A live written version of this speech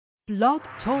Blog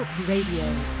Talk Radio.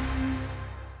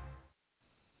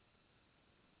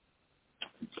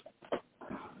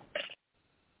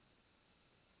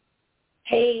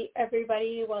 Hey,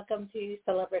 everybody. Welcome to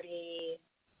Celebrity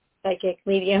Psychic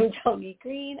Medium Toni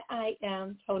Greene. I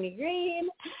am Toni Greene,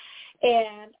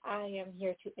 and I am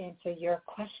here to answer your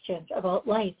questions about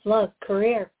life, love,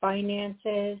 career,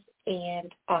 finances,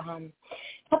 and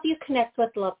help you connect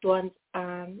with loved ones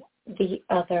on the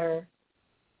other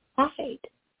side.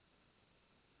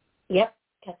 Yep,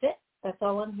 that's it. That's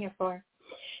all I'm here for.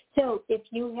 So if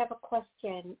you have a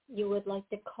question, you would like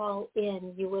to call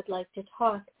in, you would like to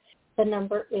talk, the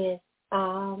number is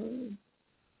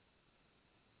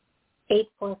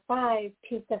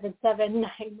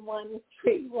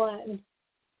 845-277-9131.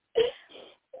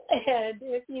 And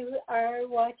if you are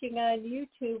watching on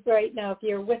YouTube right now, if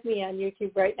you're with me on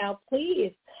YouTube right now,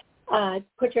 please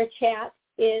put your chat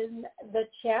in the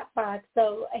chat box.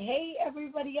 So, hey,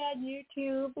 everybody on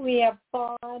YouTube, we have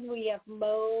Fawn, we have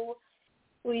Mo,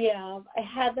 we have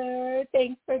Heather.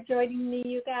 Thanks for joining me,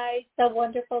 you guys. So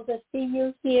wonderful to see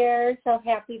you here. So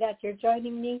happy that you're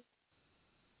joining me.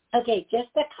 Okay, just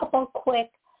a couple quick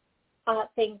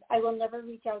things. I will never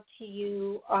reach out to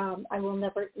you. I will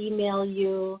never email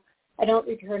you. I don't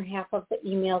return half of the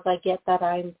emails I get that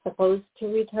I'm supposed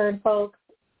to return, folks.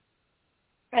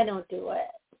 I don't do it.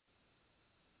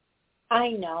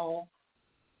 I know.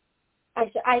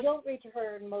 I don't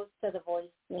return most of the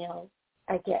voicemails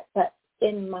I get, but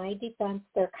in my defense,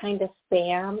 they're kind of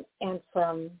spam and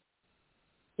from,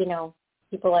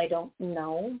 people I don't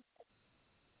know.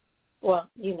 Well,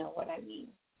 you know what I mean.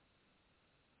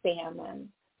 Spam and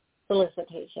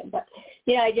solicitation. But,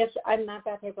 I'm not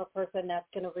that type of person that's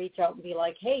going to reach out and be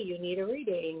like, hey, you need a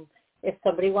reading. If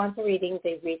somebody wants a reading,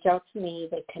 they reach out to me.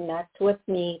 They connect with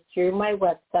me through my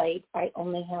website. I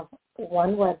only have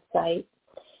one website.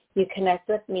 You connect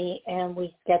with me, and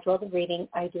we schedule the reading.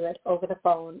 I do it over the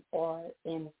phone or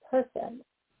in person.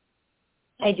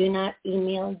 I do not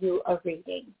email you a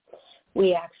reading.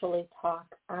 We actually talk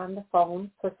on the phone,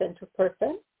 person to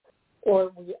person, or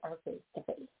we are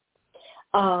face-to-face.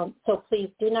 So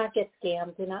please do not get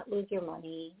scammed. Do not lose your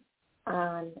money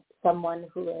on someone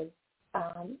who is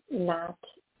not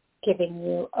giving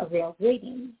you a real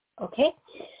reading, okay?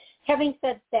 Having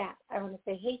said that, I want to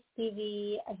say, hey,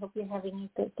 Stevie, I hope you're having a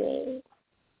good day.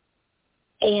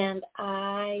 And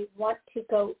I want to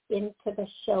go into the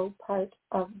show part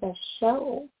of the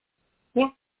show.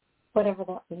 Yeah, whatever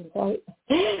that means, right?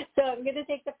 So I'm going to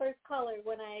take the first caller.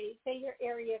 When I say your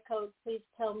area code, please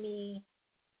tell me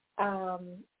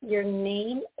your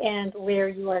name and where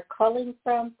you are calling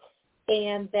from.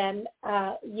 And then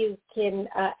you can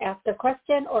ask a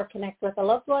question or connect with a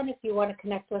loved one. If you want to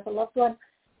connect with a loved one,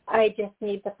 I just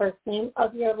need the first name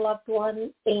of your loved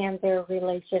one and their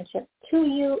relationship to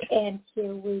you. And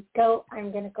here we go.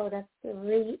 I'm going to go to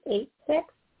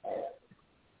 386.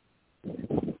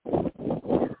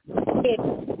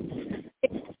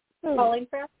 It's calling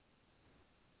from.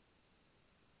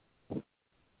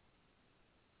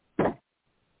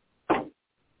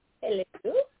 Hello.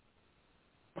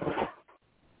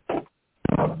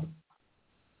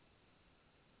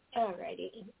 All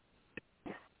righty.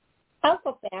 I'll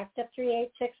go back to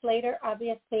 386 later.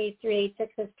 Obviously,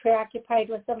 386 is preoccupied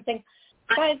with something.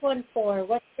 514,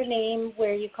 what's your name?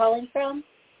 Where are you calling from?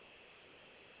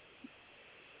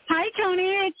 Hi,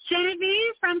 Toni. It's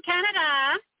Genevieve from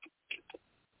Canada.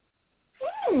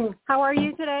 How are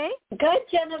you today? Good,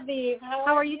 Genevieve. How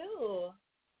are you?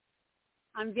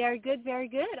 I'm very good, very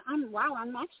good. I'm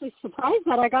actually surprised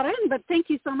that I got in, but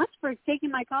thank you so much for taking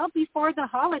my call before the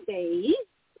holidays.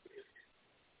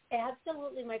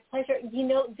 Absolutely, my pleasure.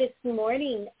 This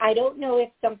morning, I don't know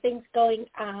if something's going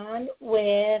on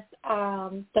with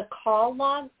the call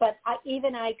log, but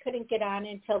I couldn't get on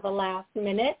until the last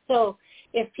minute. So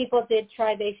if people did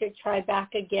try, they should try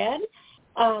back again.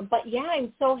 But, yeah,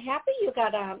 I'm so happy you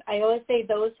got on. I always say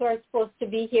those who are supposed to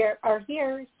be here are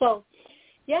here. So,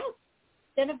 yes,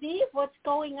 Genevieve, what's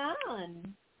going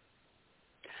on?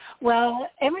 Well,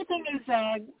 everything is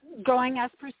going as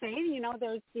per se.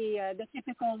 There's the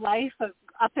typical life of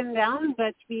up and down,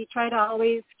 but we try to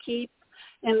always keep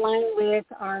in line with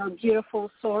our beautiful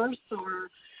source,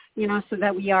 or so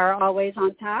that we are always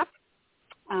on top.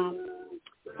 And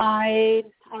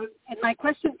my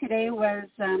question today was,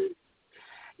 I'm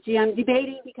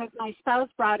debating because my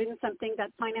spouse brought in something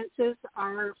that finances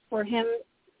are for him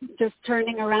just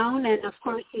turning around, and of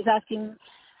course he's asking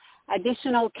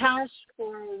additional cash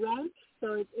for rent,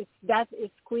 so that is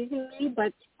squeezing me.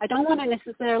 But I don't want to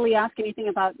necessarily ask anything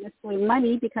about necessarily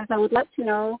money, because I would love to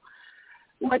know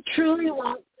what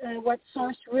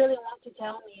source really want to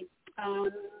tell me.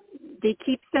 they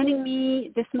keep sending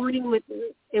me this morning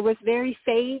it was very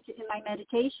vague in my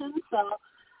meditation. So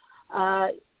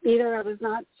either I was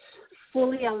not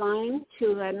fully aligned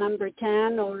to a number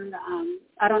 10 or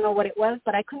I don't know what it was,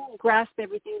 but I couldn't grasp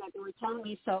everything that they were telling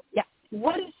me. So, yeah,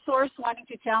 what is Source wanting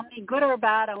to tell me, good or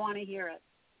bad? I want to hear it.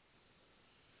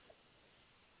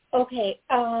 Okay.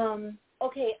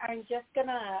 Okay, I'm just going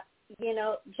to,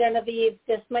 Genevieve,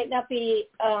 this might not be,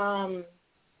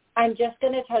 I'm just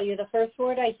going to tell you the first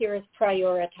word I hear is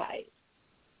prioritize.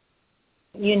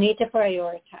 You need to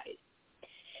prioritize.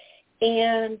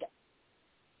 And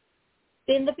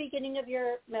in the beginning of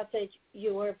your message,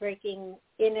 you were breaking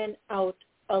in and out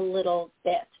a little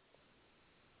bit.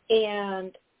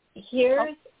 And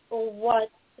here's what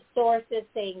Source is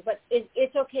saying, but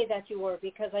it's okay that you were,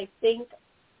 because I think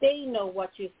they know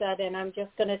what you said, and I'm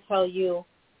just going to tell you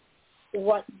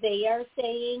what they are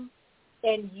saying,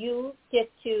 and you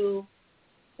get to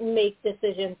make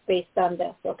decisions based on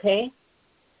this, okay?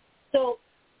 So,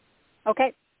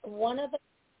 okay, one of the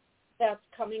that's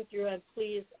coming through, and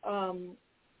please,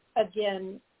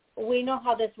 again, we know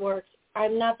how this works.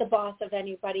 I'm not the boss of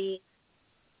anybody.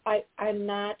 I'm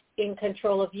not in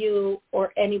control of you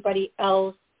or anybody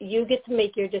else. You get to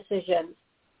make your decisions.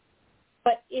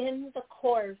 But in the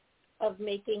course of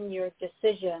making your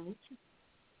decisions,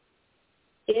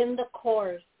 in the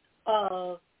course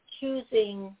of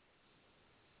choosing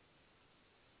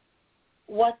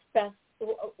what's best,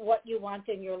 what you want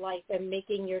in your life and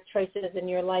making your choices in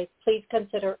your life, please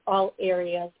consider all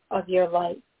areas of your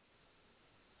life.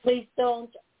 Please don't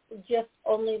just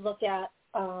only look at,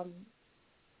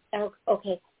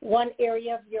 one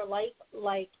area of your life,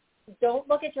 like, don't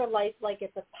look at your life like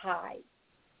it's a pie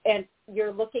and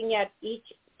you're looking at each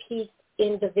piece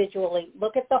individually.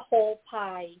 Look at the whole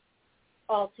pie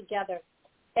all together.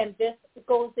 And this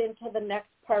goes into the next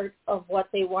part of what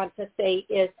they want to say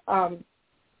is, I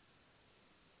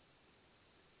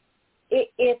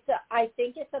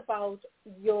think it's about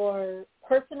your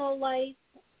personal life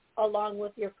along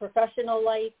with your professional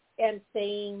life, and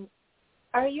saying,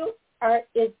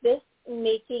 is this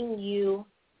making you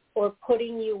or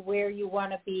putting you where you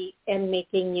want to be and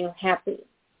making you happy?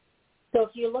 So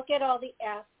if you look at all the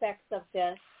aspects of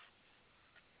this,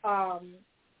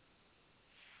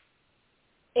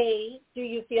 do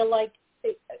you feel like,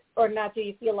 or not do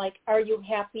you feel like, are you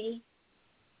happy?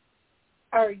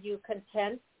 Are you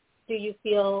content? Do you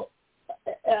feel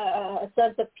a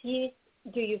sense of peace?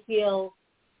 Do you feel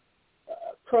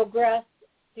progress?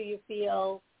 Do you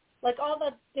feel like all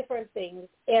the different things?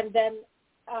 And then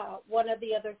one of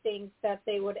the other things that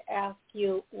they would ask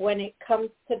you when it comes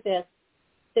to this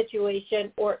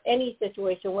situation or any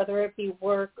situation, whether it be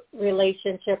work,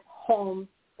 relationship, home,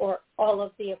 or all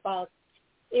of the above,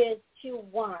 is to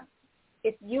want.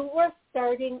 If you were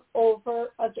starting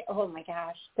over again, oh my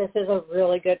gosh, this is a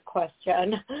really good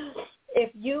question.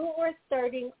 If you were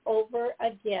starting over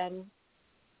again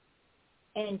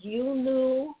and you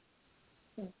knew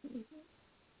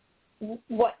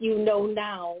what you know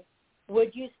now,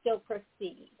 would you still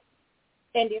proceed?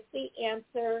 And if the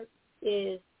answer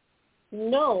is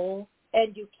no,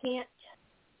 and you can't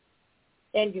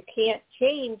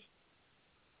change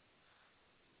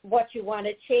what you want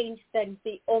to change, then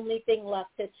the only thing left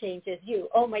to change is you.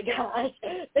 Oh my gosh.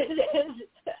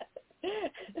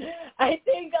 I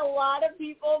think a lot of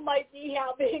people might be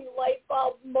having light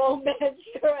bulb moments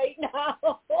right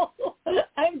now.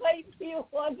 I might be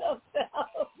one of them.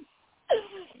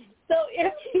 So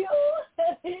if you,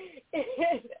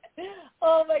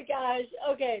 oh my gosh,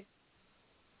 okay.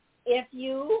 If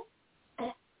you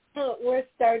were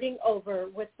starting over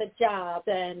with the job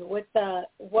and with the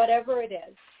whatever it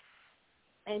is,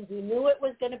 and you knew it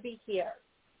was going to be here,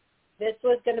 this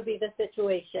was going to be the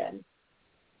situation,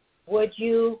 would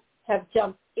you have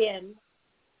jumped in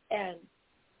and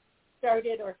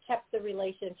started or kept the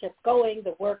relationship going,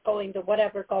 the work going, the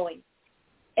whatever going?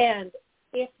 And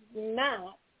if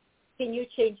not, can you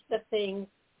change the things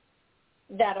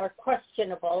that are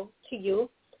questionable to you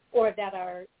or that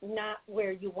are not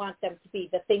where you want them to be,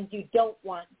 the things you don't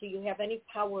want? Do you have any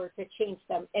power to change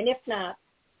them? And if not,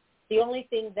 the only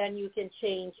thing then you can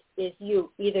change is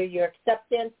you, either your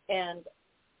acceptance and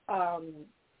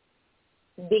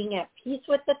being at peace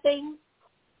with the thing,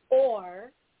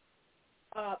 or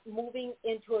moving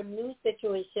into a new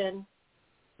situation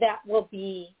that will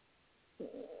be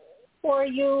for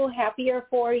you, happier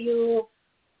for you,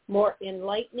 more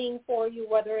enlightening for you,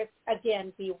 whether it's,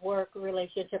 again, be work,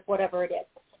 relationship, whatever it is.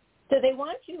 So they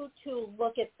want you to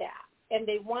look at that, and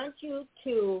they want you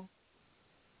to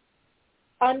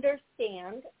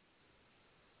understand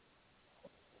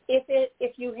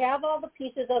if you have all the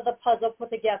pieces of the puzzle put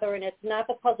together and it's not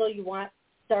the puzzle you want,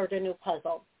 start a new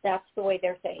puzzle. That's the way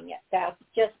they're saying it. That's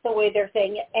just the way they're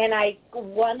saying it. And I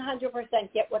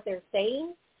 100% get what they're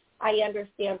saying. I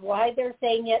understand why they're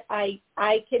saying it. I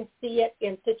can see it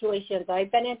in situations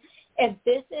I've been in. And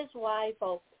this is why,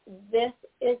 folks, this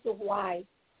is why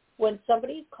when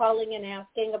somebody's calling and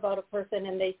asking about a person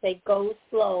and they say, go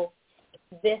slow,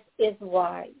 this is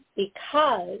why.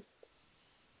 Because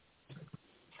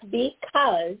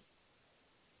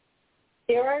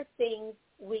there are things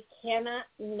we cannot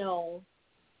know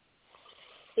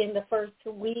in the first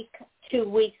week, 2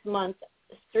 weeks, month,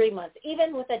 3 months,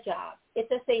 even with a job. It's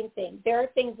the same thing. There are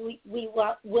things we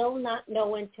will not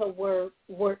know until we're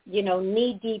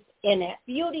knee deep in it.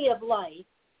 Beauty of life,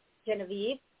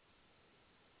 Genevieve,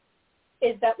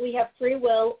 is that we have free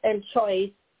will and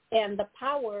choice and the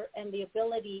power and the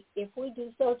ability, if we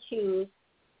do so choose,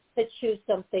 to choose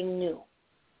something new.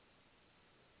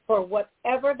 For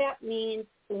whatever that means,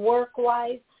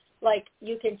 work-wise, like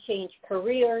you can change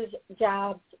careers,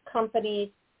 jobs, companies,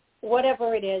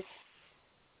 whatever it is,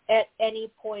 at any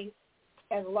point,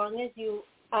 as long as you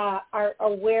are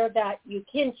aware that you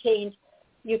can change,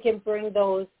 you can bring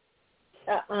those,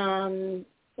 you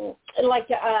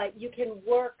can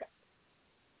work.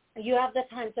 You have the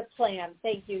time to plan.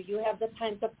 Thank you. You have the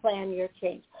time to plan your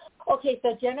change. Okay,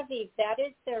 so Genevieve, that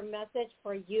is their message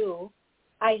for you.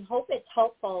 I hope it's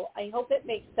helpful. I hope it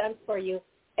makes sense for you.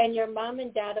 And your mom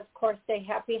and dad, of course, say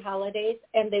happy holidays,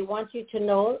 and they want you to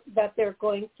know that they're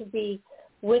going to be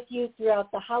with you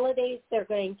throughout the holidays. They're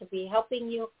going to be helping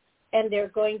you, and they're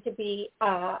going to be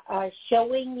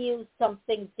showing you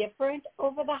something different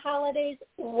over the holidays,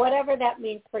 whatever that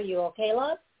means for you. Okay,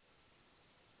 love?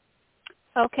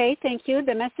 Okay, thank you.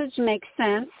 The message makes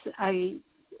sense.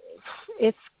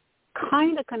 It's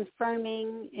kind of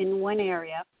confirming in one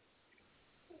area.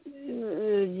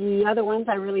 The other ones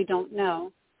I really don't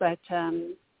know, but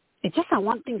it's just I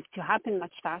want things to happen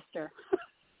much faster.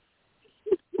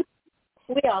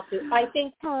 We all do. I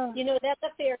think, that's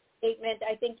a fair statement.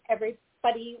 I think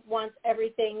everybody wants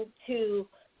everything to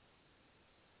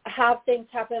have things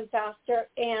happen faster.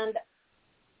 And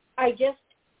I just,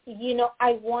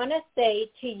 I want to say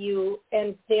to you,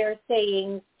 and they're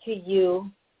saying to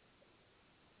you,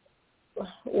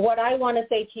 what I want to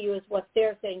say to you is what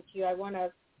they're saying to you. I want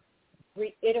to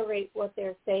reiterate what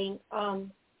they're saying.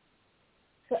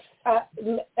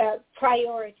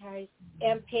 Prioritize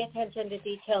and pay attention to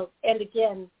details. And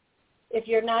again, if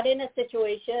you're not in a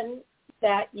situation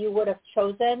that you would have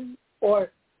chosen,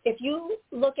 or if you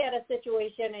look at a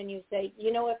situation and you say,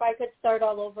 if I could start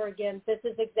all over again, this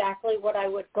is exactly what I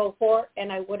would go for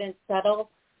and I wouldn't settle.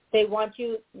 They want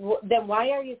you, then why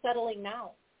are you settling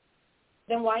now?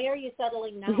 Then why are you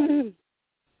settling now?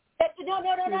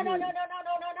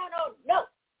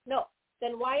 No.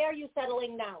 Then why are you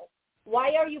settling now?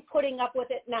 Why are you putting up with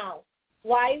it now?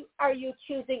 Why are you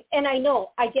choosing? And I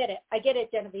know, I get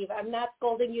it, Genevieve. I'm not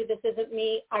scolding you. This isn't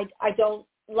me. I don't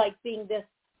like being this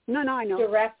I know.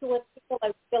 direct with people.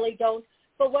 I really don't.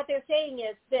 But what they're saying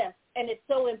is this, and it's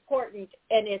so important,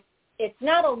 and it's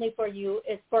not only for you,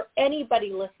 it's for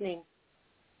anybody listening,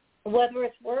 whether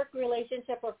it's work,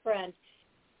 relationship, or friend.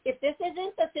 If this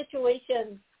isn't the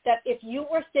situation that if you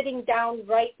were sitting down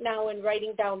right now and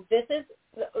writing down, this is,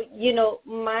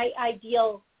 my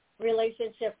ideal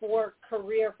relationship, work,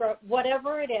 career,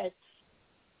 whatever it is,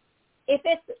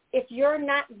 if you're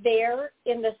not there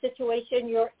in the situation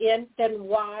you're in, then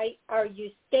why are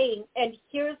you staying? And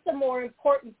here's the more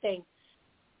important thing.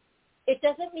 It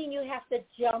doesn't mean you have to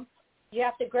jump. You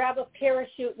have to grab a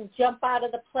parachute and jump out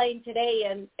of the plane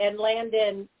today and land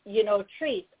in,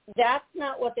 trees. That's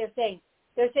not what they're saying.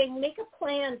 They're saying make a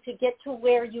plan to get to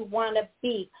where you want to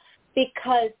be,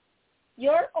 because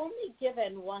you're only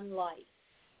given one life,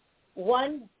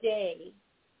 one day,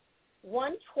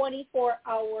 one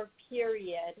 24-hour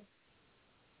period,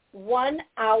 1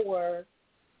 hour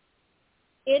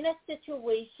in a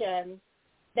situation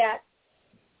that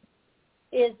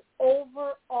is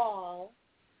overall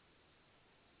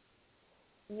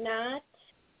not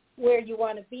where you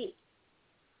want to be.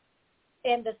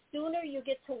 And the sooner you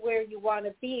get to where you want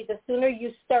to be, the sooner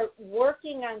you start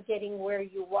working on getting where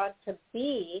you want to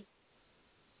be,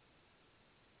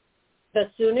 the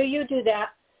sooner you do that,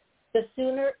 the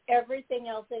sooner everything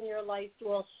else in your life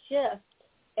will shift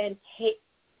and take.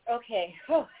 Okay,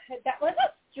 that was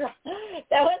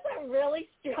a really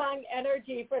strong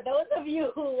energy. For those of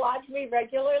you who watch me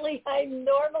regularly, I'm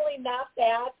normally not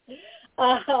that.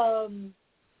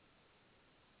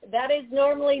 That is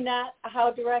normally not how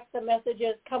direct the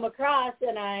messages come across,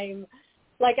 and I'm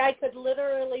Like I could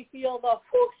literally feel the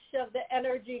whoosh of the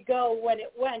energy go when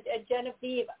it went. And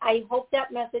Genevieve, I hope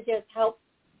that messages help.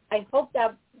 I hope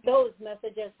that those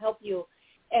messages help you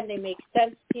and they make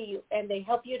sense to you and they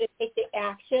help you to take the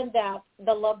action that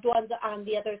the loved ones on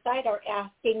the other side are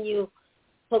asking you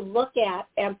to look at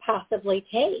and possibly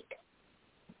take.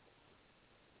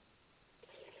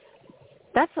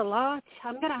 That's a lot.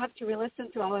 I'm going to have to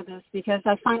re-listen to all of this because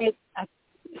I find it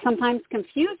sometimes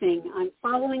confusing. I'm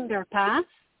following their path,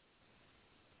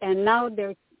 and now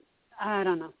I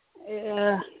don't know.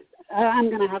 I'm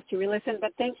going to have to re-listen,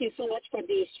 but thank you so much for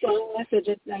the strong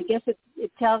message. I guess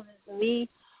it tells me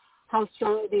how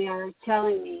strong they are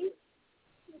telling me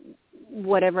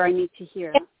whatever I need to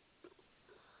hear.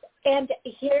 And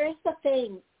here's the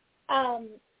thing,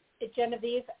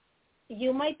 Genevieve,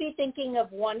 you might be thinking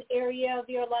of one area of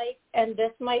your life, and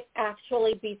this might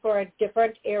actually be for a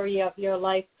different area of your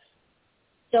life.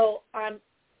 So on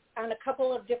a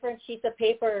couple of different sheets of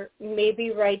paper,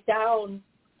 maybe write down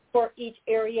for each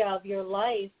area of your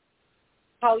life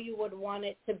how you would want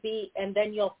it to be, and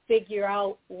then you'll figure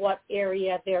out what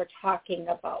area they're talking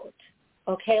about.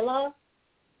 Okay, love?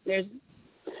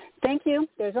 Thank you.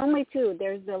 There's only two.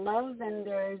 There's the love and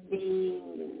there's the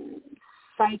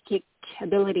psychic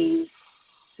abilities,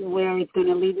 where it's going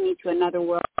to lead me to another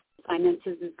world.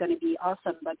 Finances is going to be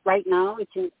awesome, but right now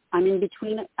I'm in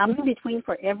between. I'm in between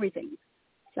for everything.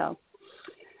 So,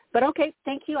 but okay,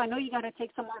 thank you. I know you got to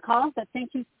take some more calls, but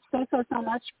thank you so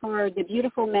much for the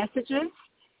beautiful messages,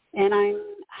 and I'm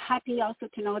happy also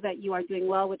to know that you are doing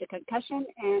well with the concussion,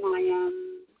 and I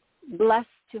am blessed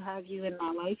to have you in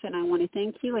my life, and I want to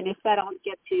thank you. And if I don't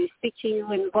get to speak to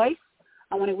you in voice,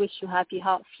 I want to wish you happy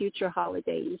future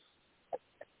holidays.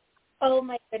 Oh,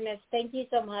 my goodness. Thank you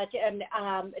so much. And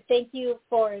thank you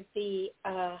for the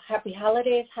happy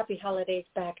holidays. Happy holidays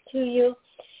back to you.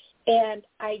 And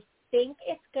I think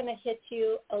it's going to hit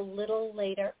you a little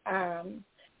later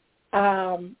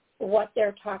what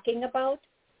they're talking about.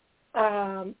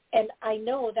 And I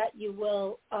know that you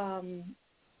will, and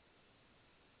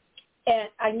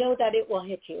I know that it will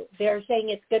hit you. They're saying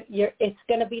it's good. It's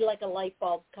going to be like a light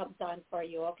bulb comes on for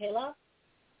you. Okay, love?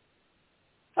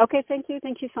 Okay, thank you.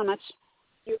 Thank you so much.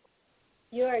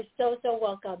 You are so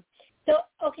welcome. So,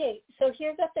 okay, so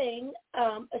here's the thing.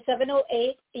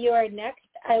 708, you are next.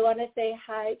 I want to say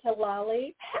hi to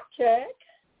Lolly, Patrick,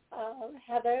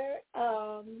 Heather,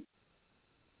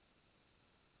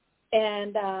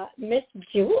 and Miss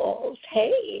Jules.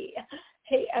 Hey,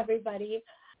 everybody.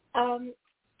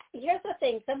 Here's the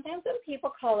thing. Sometimes when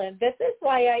people call in, this is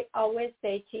why I always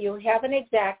say to you, have an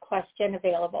exact question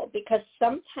available, because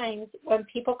sometimes when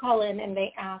people call in and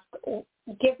they ask,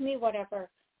 give me whatever,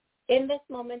 in this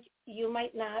moment you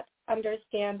might not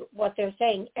understand what they're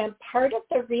saying. And part of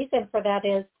the reason for that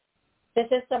is this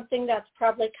is something that's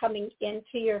probably coming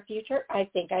into your future. I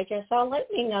think I just saw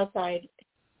lightning outside.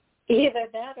 Either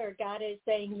that or God is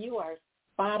saying you are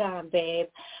spot on, babe.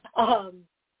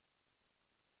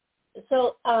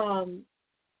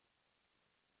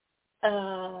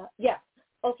 Yeah.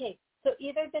 Okay. So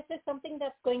either this is something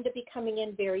that's going to be coming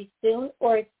in very soon,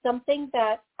 or it's something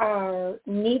that are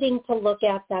needing to look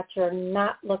at that you're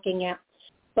not looking at.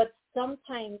 But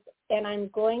sometimes, and I'm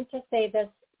going to say this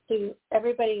to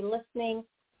everybody listening,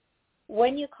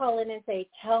 when you call in and say,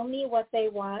 tell me what they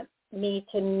want me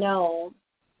to know,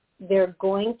 they're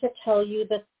going to tell you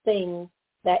the thing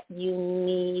that you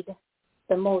need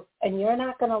the most, and you're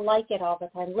not going to like it all the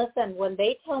time. Listen, when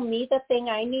they tell me the thing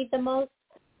I need the most,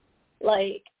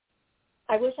 like,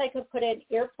 I wish I could put in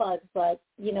earplugs, but,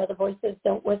 the voices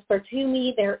don't whisper to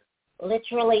me. They're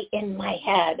literally in my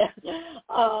head.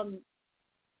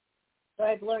 So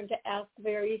I've learned to ask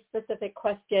very specific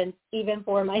questions, even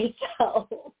for myself.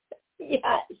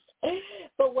 Yes.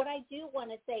 But what I do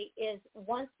want to say is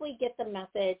once we get the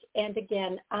message, and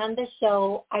again, on the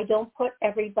show, I don't put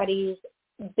everybody's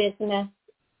business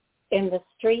in the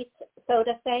streets, so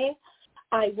to say.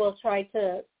 I will try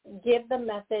to give the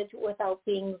message without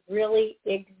being really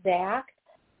exact,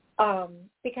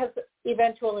 because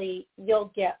eventually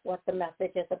you'll get what the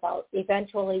message is about.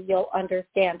 Eventually you'll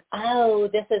understand, oh,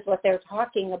 this is what they're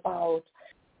talking about.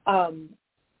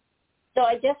 So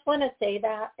I just want to say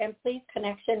that, and please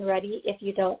connection ready if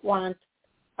you don't want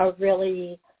a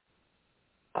really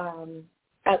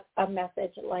a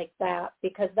message like that,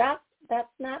 because that's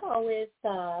not always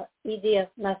the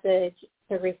easiest message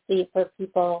to receive for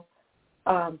people.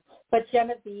 But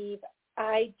Genevieve,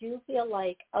 I do feel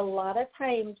like a lot of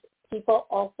times people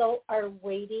also are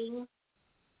waiting.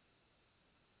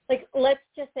 Like, let's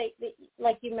just say,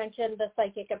 like you mentioned, the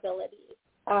psychic abilities.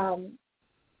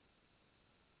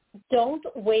 don't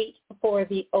wait for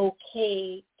the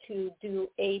okay to do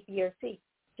A, B, or C.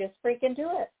 Just freaking do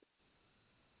it.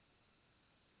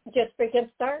 Just freaking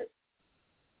start.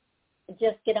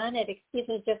 Just get on it.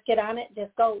 Just get on it.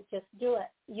 Just go. Just do it.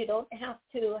 You don't have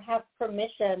to have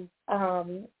permission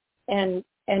and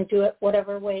do it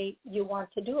whatever way you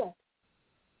want to do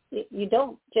it. You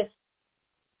don't. Just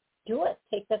do it.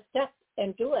 Take the steps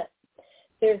and do it.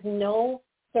 There's no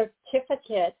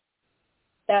certificate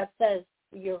that says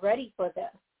you're ready for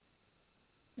this.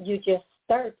 You just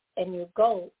start and you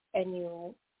go and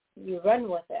you run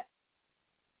with it.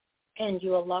 And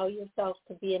you allow yourself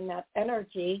to be in that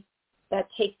energy that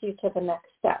takes you to the next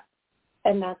step.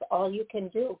 And that's all you can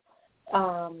do.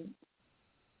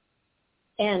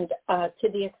 And to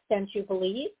the extent you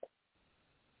believe,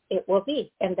 it will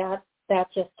be. And that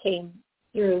just came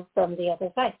through from the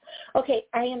other side. Okay,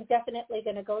 I am definitely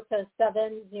going to go to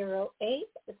 708.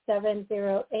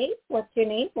 708, what's your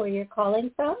name? Where you're calling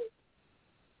from?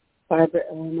 Barbara,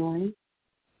 Illinois.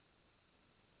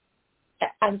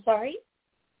 I'm sorry?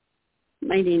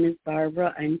 My name is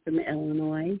Barbara. I'm from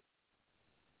Illinois.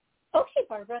 Okay,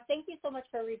 Barbara, thank you so much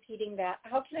for repeating that.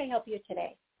 How can I help you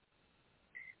today?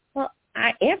 Well,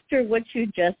 after what you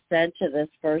just said to this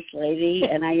first lady,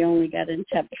 and I only got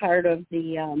into part of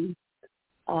the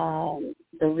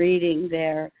reading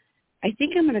there, I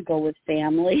think I'm going to go with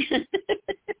family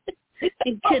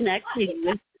and connecting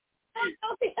with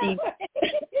people.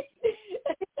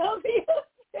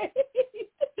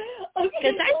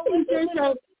 Because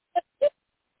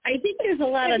I think there's a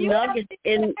lot of nuggets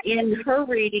in her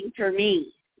reading for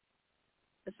me.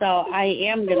 So I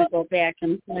am going to go back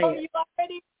and play it.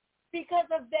 Because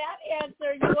of that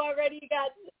answer,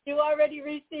 you already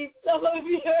received some of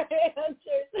your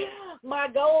answers. My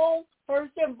goal,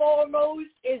 first and foremost,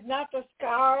 is not to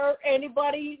scar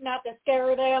anybody, not to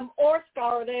scare them or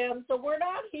scar them. So we're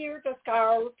not here to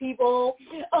scar people.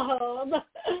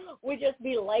 We just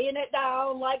be laying it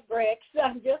down like bricks.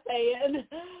 I'm just saying.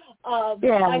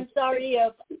 I'm sorry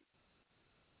if.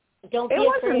 Don't be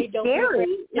afraid. Don't be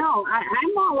afraid. No,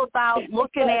 I'm all about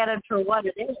looking at it for what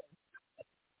it is.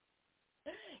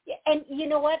 And you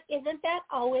know what? Isn't that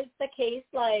always the case?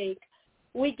 Like,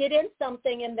 we get in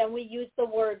something and then we use the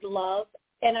word love,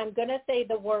 and I'm going to say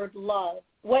the word love,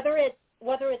 whether it's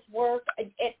work,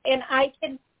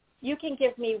 and you can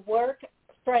give me work,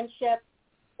 friendship,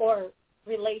 or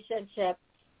relationship,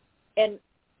 and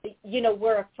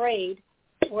we're afraid.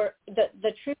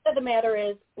 The truth of the matter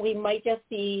is we might just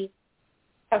be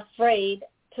afraid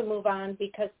to move on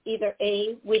because either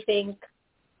A, we think,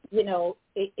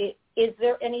 is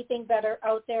there anything better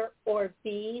out there, or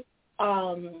B,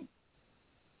 I'll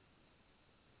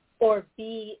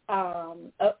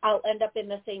end up in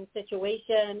the same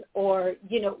situation, or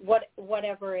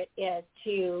whatever it is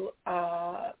to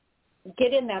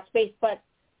get in that space. But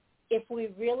if we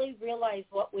really realize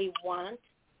what we want,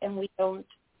 and we don't,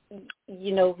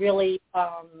 really,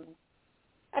 I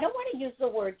don't want to use the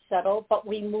word settle, but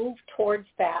we move towards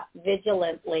that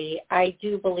vigilantly, I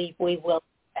do believe we will.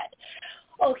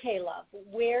 Okay, love,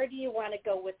 where do you want to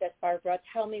go with this, Barbara?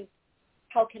 Tell me,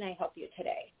 how can I help you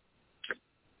today?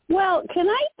 Well, can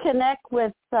I connect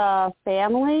with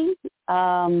family,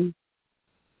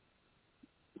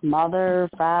 mother,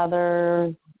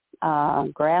 father,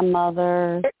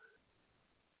 grandmother?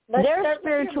 Their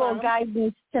spiritual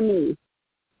guidance to me.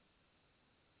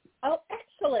 Oh,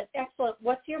 excellent, excellent.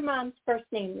 What's your mom's first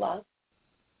name, love?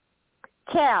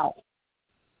 Cal.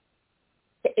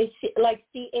 Is she like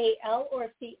C-A-L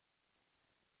or C?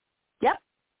 Yep.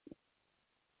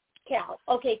 Cal.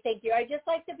 Okay, thank you. I just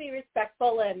like to be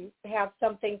respectful and have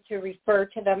something to refer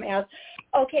to them as.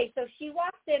 Okay, so she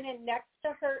walks in, and next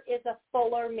to her is a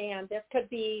fuller man. This could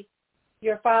be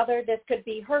your father. This could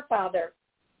be her father.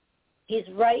 He's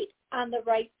right on the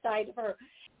right side of her.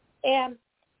 And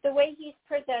the way he's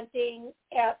presenting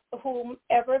at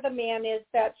whomever the man is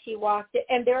that she walked in,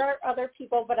 and there are other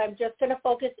people, but I'm just going to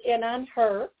focus in on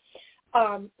her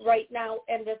right now,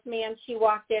 and this man she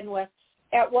walked in with.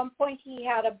 At one point he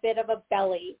had a bit of a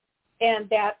belly, and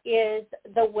that is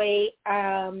the way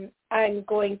I'm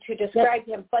going to describe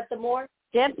him. But the more...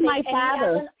 That's my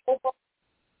father.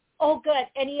 Oh, good.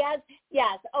 And he has,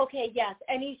 yes, okay, yes.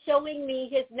 And he's showing me,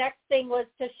 his next thing was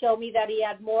to show me that he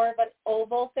had more of an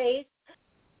oval face.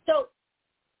 So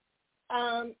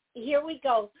here we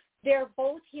go. They're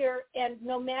both here, and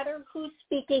no matter who's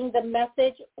speaking, the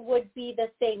message would be the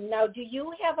same. Now, do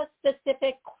you have a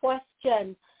specific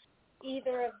question,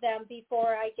 either of them,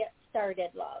 before I get started,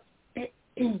 love?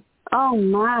 Oh,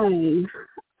 my.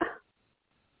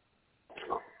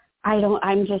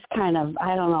 I'm kind of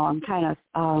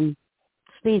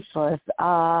speechless.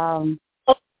 So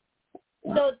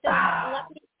let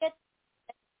me get,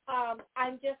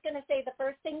 I'm just going to say the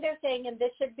first thing they're saying, and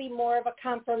this should be more of a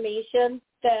confirmation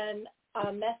than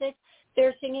a message.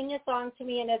 They're singing a song to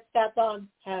me, and it's that song,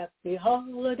 Happy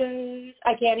Holidays.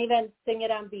 I can't even sing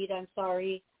it on beat, I'm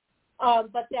sorry.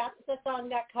 But that's the song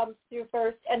that comes through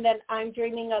first, and then I'm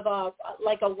dreaming of a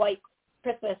white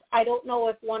Christmas. I don't know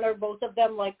if one or both of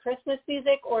them like Christmas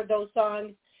music or those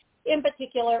songs in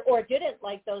particular, or didn't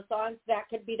like those songs. That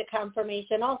could be the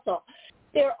confirmation also.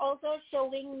 They're also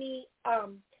showing me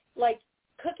like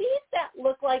cookies that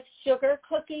look like sugar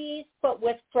cookies, but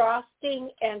with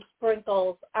frosting and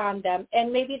sprinkles on them.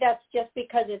 And maybe that's just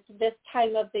because it's this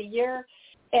time of the year,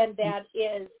 and that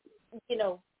is,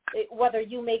 whether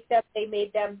you make them, they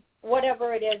made them,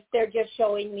 whatever it is, they're just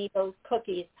showing me those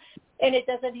cookies. And it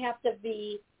doesn't have to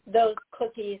be those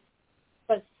cookies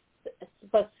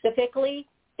specifically.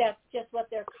 That's just what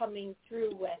they're coming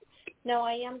through with. Now,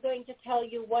 I am going to tell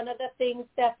you one of the things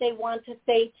that they want to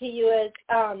say to you is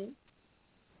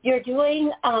you're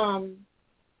doing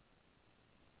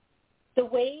the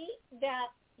way that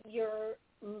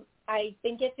I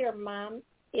think if your mom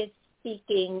is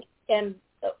speaking, and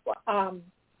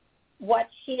what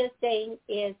she is saying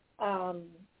is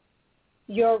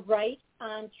you're right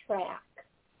on track.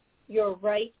 You're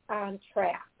right on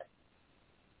track.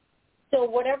 So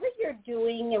whatever you're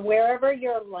doing and wherever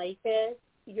your life is,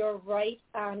 you're right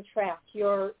on track.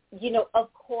 You're,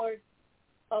 of course,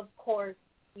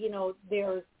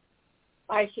 there's,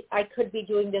 I could be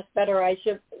doing this better. I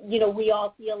should, we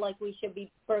all feel like we should be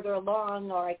further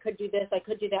along, or I could do this, I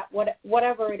could do that,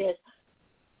 whatever it is.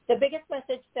 The biggest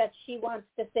message that she wants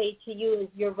to say to you is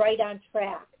you're right on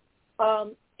track.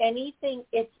 Anything,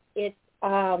 it's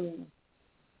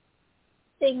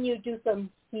thing you do from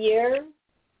here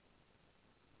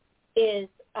is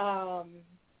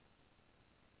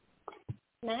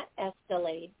not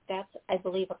escalade. That's, I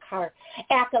believe, a car.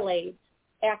 Accolades.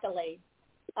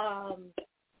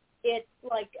 It's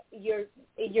like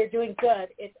you're doing good.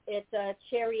 It's a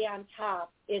cherry on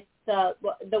top. It's the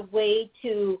way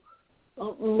to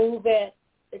move it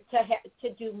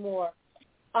to do more.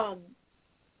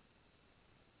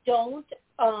 Don't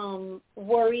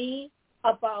worry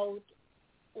about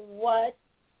what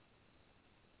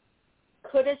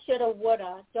coulda, shoulda,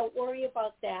 woulda. Don't worry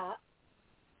about that.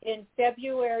 In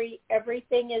February,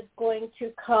 everything is going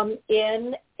to come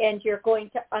in, and you're going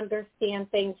to understand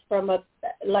things from a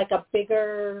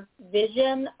bigger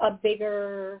vision,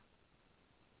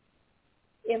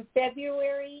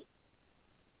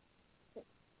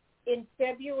 in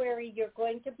February, you're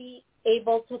going to be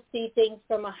able to see things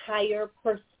from a higher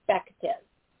perspective,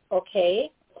 okay?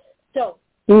 So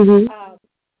you're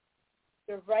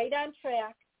right on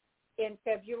track. In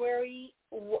February,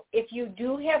 if you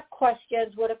do have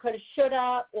questions, woulda, coulda,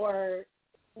 shoulda, or,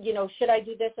 should I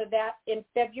do this or that, in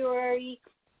February,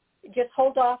 just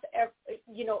hold off.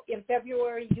 In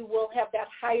February, you will have that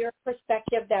higher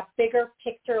perspective, that bigger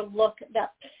picture look,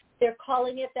 that they're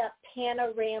calling it that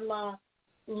panorama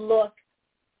look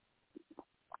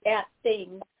at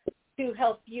things to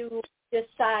help you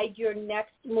decide your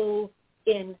next move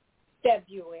in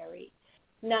February.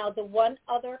 Now, the one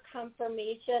other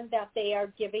confirmation that they are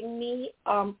giving me,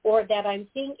 or that I'm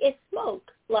seeing, is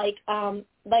smoke. Like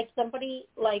somebody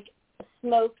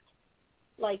smoked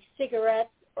cigarettes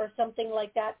or something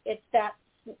like that. It's that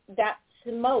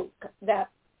smoke that.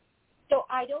 So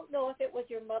I don't know if it was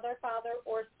your mother, father,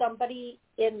 or somebody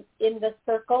in the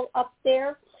circle up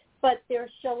there, but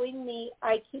they're showing me.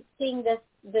 I keep seeing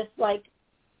this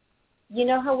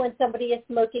how when somebody is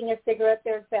smoking a cigarette,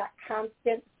 there's that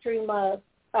constant stream of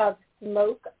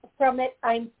smoke from it.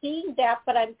 I'm seeing that,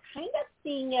 but I'm kind of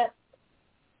seeing it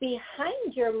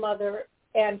behind your mother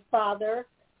and father.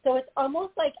 So it's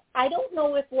almost like, I don't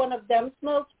know if one of them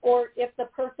smoked or if the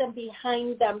person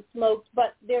behind them smoked,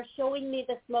 but they're showing me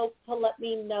the smoke to let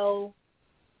me know,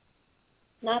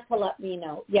 to let me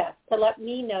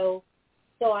know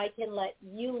so I can let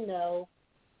you know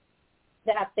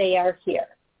that they are here.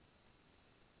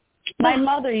 My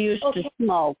mother used to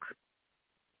smoke.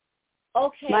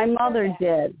 Okay. My mother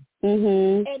did.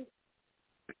 Mhm.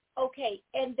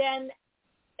 And then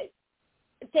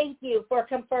thank you for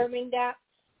confirming that.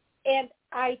 And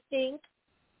I think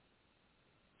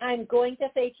I'm going to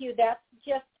say to you that's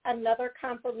just another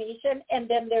confirmation. And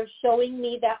then they're showing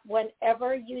me that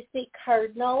whenever you see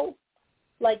cardinals,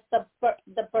 like the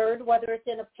bird, whether it's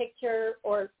in a picture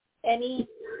or any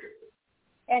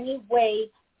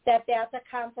way, that's a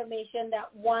confirmation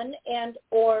that one and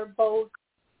or both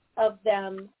of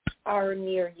them are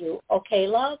near you. Okay,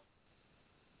 love?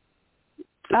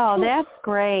 Oh, that's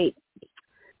great.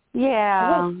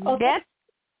 Yeah, Oh, okay.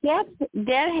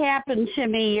 that happened to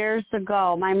me years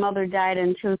ago. My mother died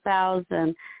in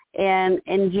 2000, and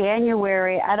in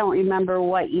January, I don't remember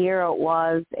what year it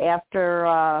was, after,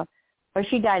 well,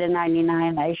 she died in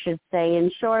 99, I should say,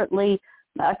 and shortly,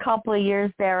 a couple of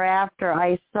years thereafter,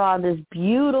 I saw this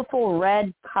beautiful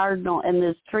red cardinal in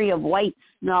this tree of white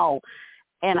snow,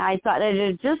 and I thought,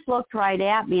 it just looked right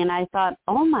at me, and I thought,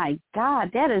 oh my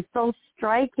God, that is so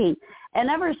striking. And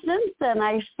ever since then,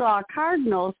 I saw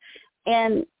cardinals,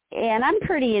 and I'm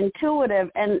pretty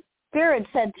intuitive, and Spirit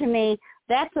said to me,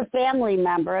 that's a family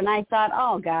member, and I thought,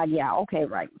 oh God, yeah, okay,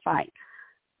 right, fine.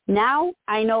 Now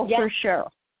I know for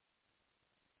sure.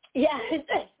 Yeah,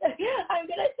 I'm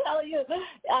going to tell you,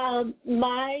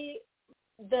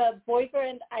 the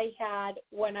boyfriend I had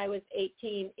when I was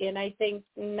 18 in, I think,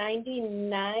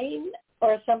 99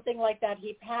 or something like that,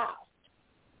 he passed.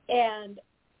 And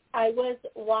I was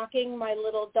walking my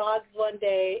little dogs one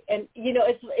day, and, you know,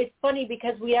 it's funny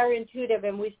because we are intuitive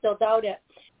and we still doubt it.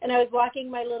 And I was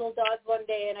walking my little dogs one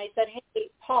day, and I said, hey,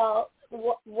 Paul,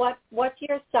 what's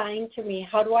your sign to me?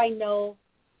 How do I know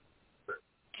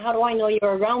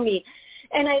you're around me?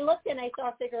 And I looked and I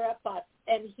saw cigarette butts,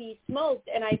 and he smoked,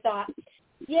 and I thought,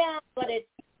 yeah, but it's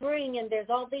spring and there's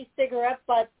all these cigarette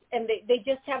butts, and they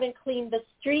just haven't cleaned the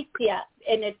streets yet,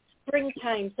 and it's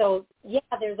springtime, so yeah,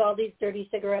 there's all these dirty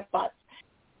cigarette butts.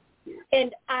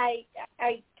 And I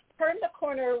turned the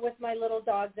corner with my little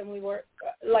dogs, and we were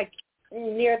like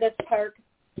near this park,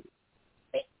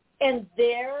 and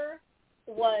there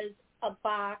was a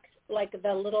box, like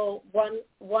the little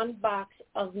one box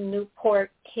of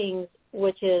Newport Kings,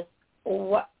 which is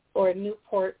or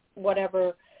Newport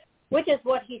whatever, which is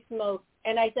what he smoked.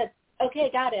 And I said, okay,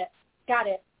 got it.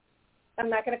 I'm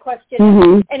not going to question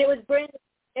it. And it was brand new.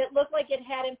 It looked like it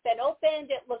hadn't been opened.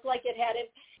 It looked like it hadn't.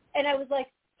 And I was like,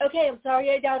 okay, I'm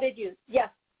sorry I doubted you. Yes,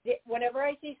 whenever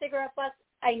I see cigarette butts,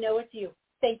 I know it's you.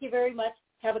 Thank you very much.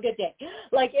 Have a good day.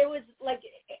 Like, it was like,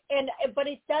 but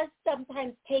it does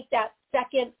sometimes take that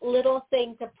second little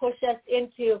thing to push us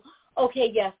into, okay,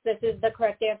 yes, this is the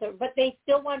correct answer. But they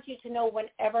still want you to know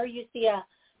whenever you see a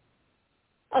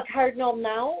cardinal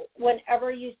now,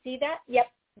 whenever you see that,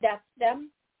 yep, that's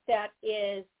them. That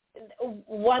is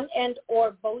one end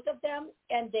or both of them,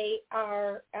 and they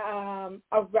are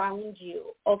around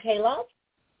you. Okay, love?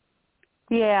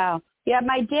 Yeah. Yeah,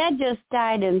 my dad just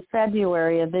died in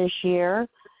February of this year,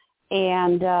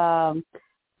 and I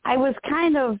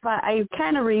kind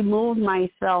of removed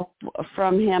myself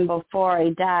from him before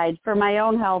I died for my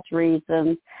own health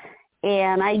reasons,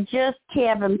 and I just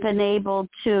haven't been able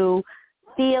to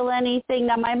feel anything.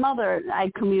 Now, my mother,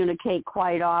 I communicate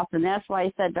quite often. That's why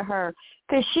I said to her,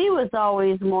 because she was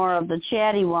always more of the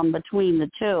chatty one between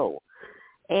the two.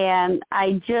 And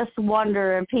I just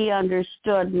wonder if he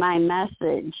understood my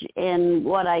message in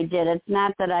what I did. It's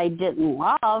not that I didn't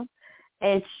love.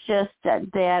 It's just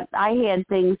that I had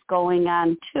things going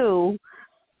on too.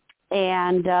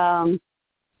 And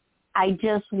I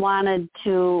just wanted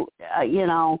to,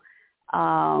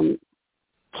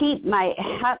 keep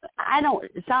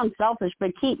it sounds selfish,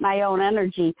 but keep my own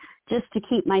energy just to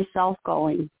keep myself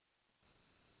going.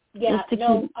 Yeah,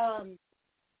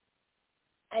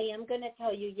 I am going to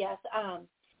tell you, yes,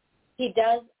 he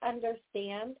does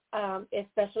understand,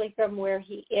 especially from where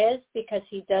he is, because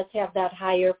he does have that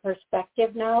higher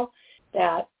perspective now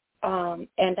that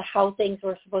and how things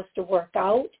were supposed to work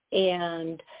out,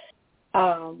 and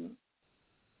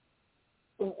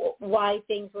why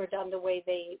things were done the way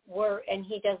they were. And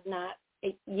he does not,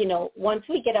 once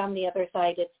we get on the other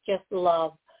side, it's just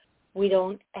love. We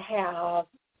don't have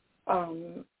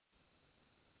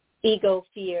ego,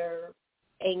 fear,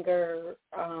 anger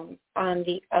on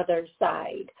the other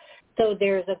side. So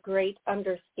there's a great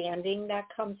understanding that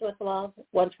comes with love.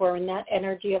 Once we're in that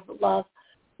energy of love,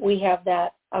 we have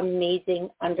that amazing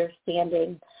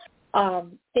understanding.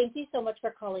 Thank you so much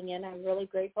for calling in. I'm really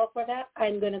grateful for that.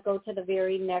 I'm going to go to the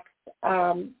very next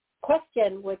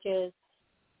question, which is,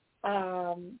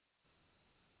 Fawn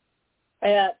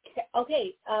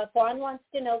wants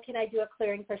to know, can I do a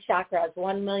clearing for chakras?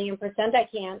 1,000,000% I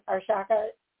can. Our chakras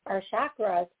are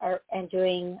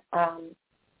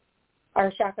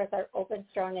our chakras are open,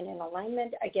 strong, and in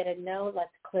alignment. I get a no.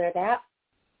 Let's clear that.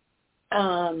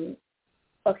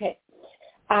 Okay.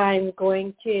 I'm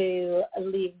going to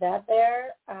leave that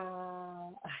there.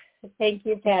 Thank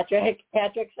you, Patrick.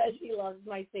 Patrick says she loves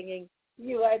my singing.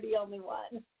 You are the only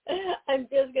one. I'm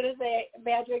just going to say,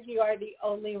 Patrick, you are the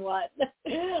only one.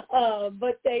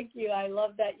 But thank you. I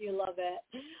love that you love it.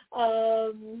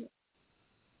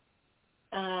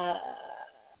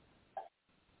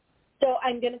 So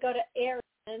I'm going to go to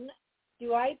Erin.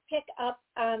 do I pick up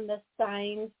on the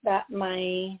signs that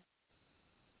my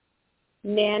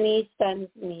nanny sends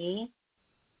me?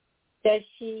 Does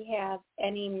she have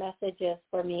any messages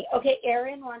for me? Okay,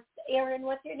 Erin, what's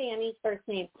your nanny's first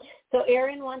name? So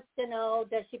Erin wants to know,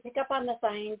 does she pick up on the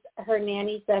signs her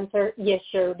nanny sends her? Yes,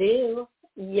 sure do.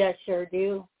 Yes, sure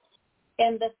do.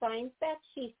 And the signs that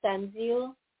she sends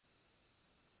you,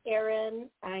 Erin,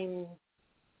 I'm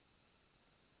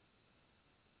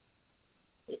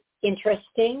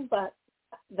interesting, but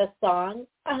the song,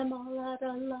 I'm all out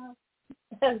of love,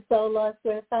 I'm so lost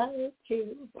without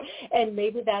you. And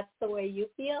maybe that's the way you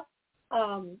feel.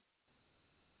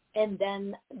 And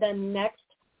then the next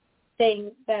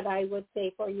thing that I would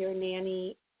say for your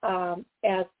nanny,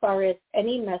 as far as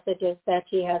any messages that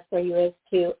she has for you, is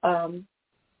to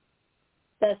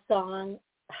the song,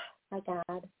 oh my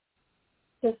God,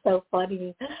 it's so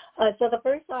funny. So the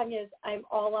first song is I'm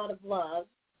All Out of Love.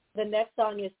 The next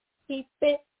song is Keep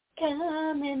It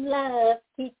Coming, Love,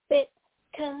 Keep It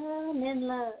Coming,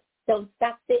 Love. Don't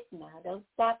stop it, no, don't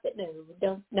stop it, no,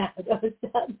 don't stop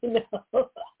it, no.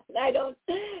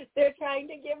 They're trying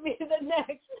to give me the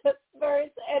next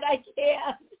verse, and I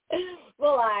can't.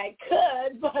 Well, I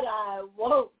could, but I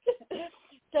won't.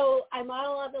 So I'm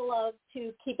all out of love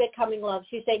to Keep It Coming, Love.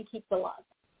 She's saying keep the love.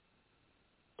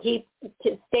 To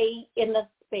stay in the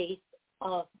space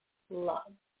of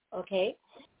love, okay?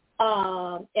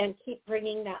 And keep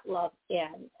bringing that love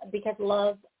in, because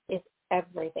love is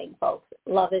everything, folks.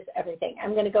 Love is everything.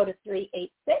 I'm going to go to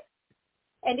 386.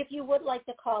 And if you would like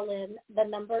to call in, the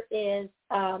number is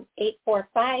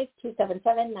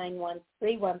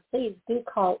 845-277-9131. Please do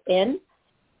call in.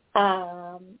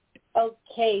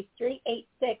 Okay,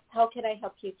 386, how can I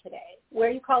help you today? Where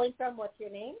are you calling from? What's your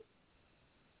name?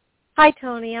 Hi,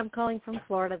 Toni. I'm calling from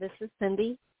Florida. This is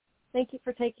Cindy. Thank you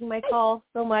for taking my call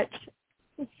so much.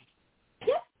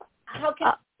 Yeah. How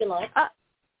can you like?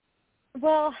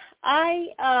 Well,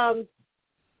 I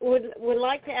would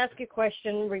like to ask a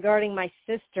question regarding my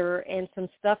sister and some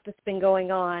stuff that's been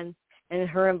going on and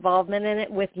her involvement in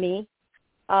it with me.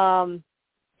 And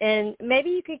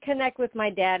maybe you could connect with my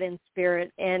dad in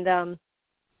spirit and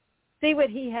see what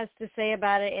he has to say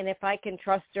about it, and if I can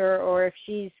trust her, or if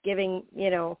she's giving,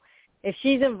 if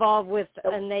she's involved with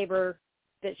a neighbor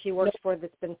that she works for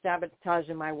that's been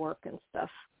sabotaging my work and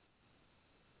stuff.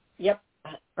 Yep.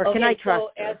 Or can I trust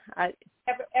her?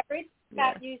 Every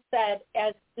that you said,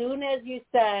 as soon as you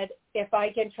said, if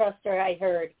I can trust her, I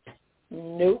heard,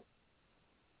 nope.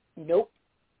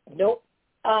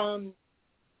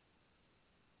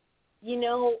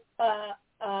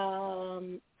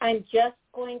 I'm just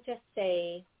going to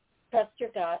say, trust your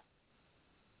gut.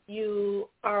 You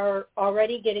are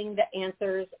already getting the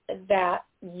answers that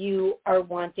you are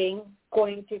wanting.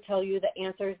 Going to tell you the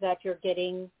answers that you're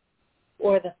getting,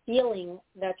 or the feeling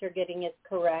that you're getting, is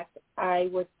correct. I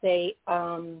would say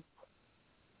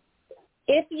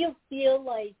if you feel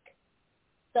like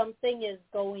something is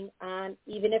going on,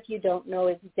 even if you don't know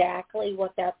exactly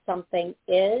what that something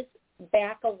is,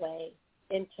 back away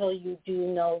until you do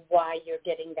know why you're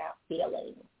getting that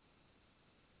feeling.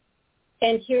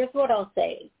 And here's what I'll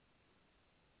say.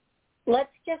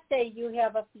 Let's just say you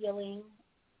have a feeling,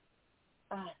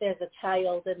 there's a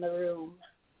child in the room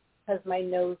because my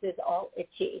nose is all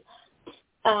itchy.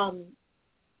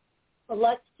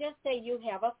 Let's just say you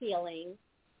have a feeling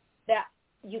that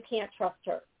you can't trust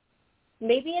her.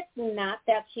 Maybe it's not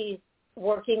that she's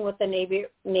working with the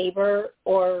neighbor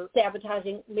or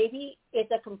sabotaging. Maybe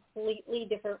it's a completely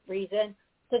different reason.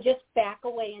 So just back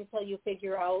away until you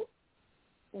figure out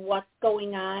what's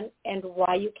going on and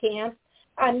why you can't.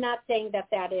 I'm not saying that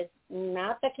that is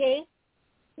not the case.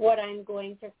 What I'm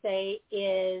going to say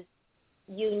is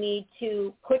you need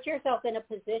to put yourself in a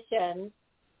position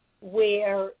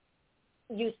where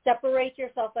you separate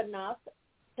yourself enough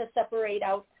to separate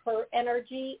out her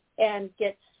energy and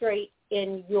get straight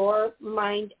in your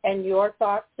mind and your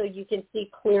thoughts so you can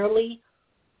see clearly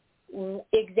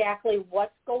exactly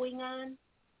what's going on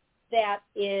that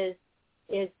is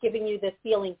giving you this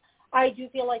feeling. I do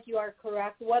feel like you are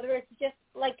correct, whether it's just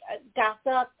like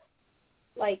gossip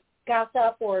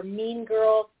or mean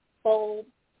girl, bull,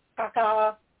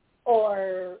 caca,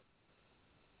 or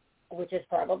which is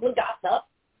probably gossip,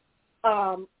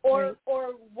 or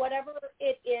whatever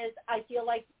it is. I feel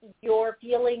like your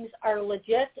feelings are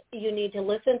legit. You need to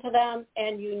listen to them,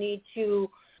 and you need to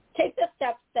take the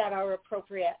steps that are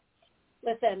appropriate.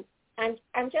 Listen, I'm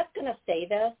just going to say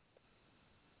this.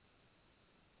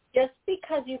 Just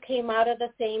because you came out of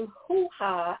the same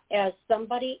hoo-ha as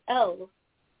somebody else,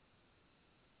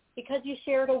 because you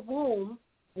shared a womb,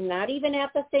 not even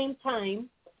at the same time,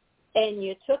 and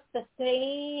you took the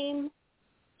same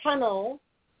tunnel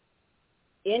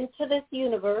into this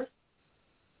universe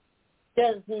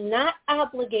does not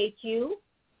obligate you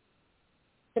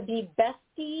to be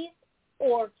besties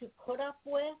or to put up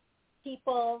with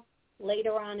people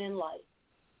later on in life.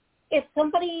 If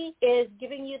somebody is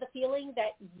giving you the feeling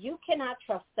that you cannot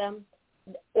trust them,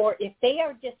 or if they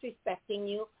are disrespecting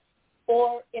you,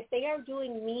 or if they are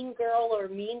doing mean girl or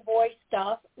mean boy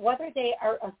stuff, whether they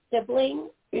are a sibling,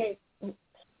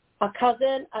 a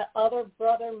cousin, a other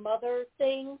brother, mother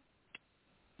thing,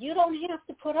 you don't have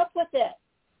to put up with it.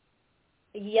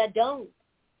 You don't.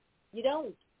 You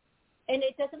don't. And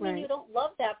it doesn't mean you don't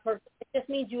love that person. It just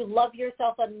means you love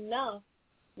yourself enough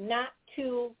not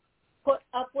to put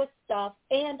up with stuff,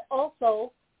 and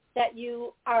also that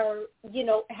you are,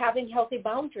 having healthy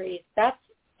boundaries. That's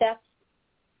it.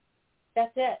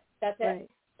 That's it. Right.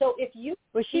 So if you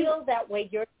feel that way,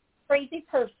 you're a crazy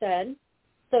person.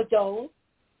 So don't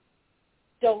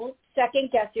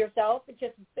second guess yourself.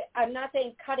 I'm not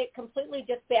saying cut it completely.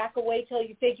 Just back away till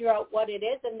you figure out what it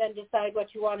is, and then decide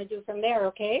what you want to do from there.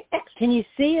 Okay? Can you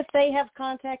see if they have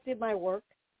contacted my work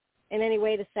in any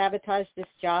way to sabotage this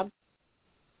job?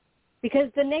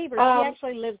 Because the neighbor, she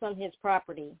actually lives on his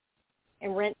property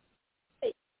and rents.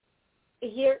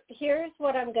 Here's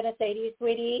what I'm going to say to you,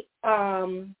 sweetie.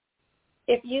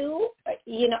 If you,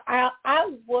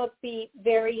 I would be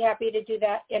very happy to do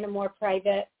that in a more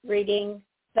private reading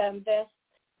than this.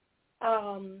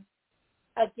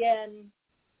 Again,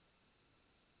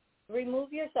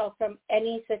 remove yourself from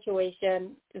any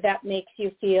situation that makes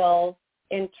you feel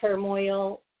in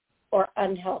turmoil or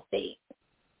unhealthy.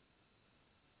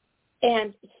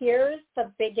 And here's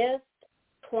the biggest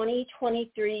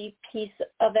 2023 piece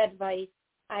of advice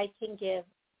I can give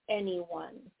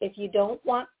anyone. If you don't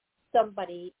want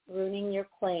somebody ruining your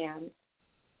plans,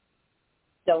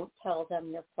 don't tell them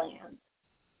your plans.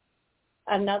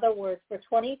 In other words, for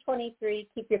 2023,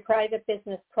 keep your private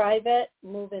business private,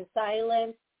 move in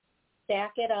silence,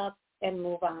 stack it up, and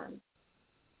move on.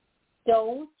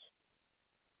 Don't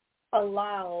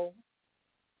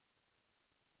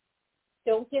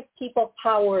give people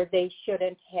power they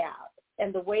shouldn't have.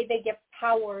 And the way they get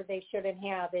power they shouldn't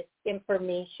have is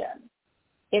information.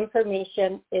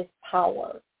 Information is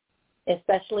power,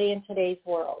 especially in today's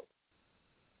world.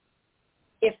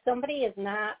 If somebody is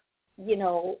not,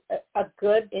 a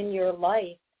good in your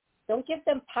life, don't give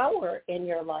them power in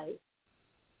your life.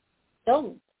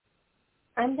 Don't.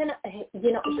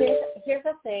 Here's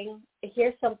the thing.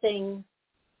 Here's something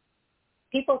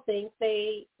people think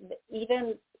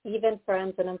even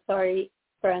friends, and I'm sorry,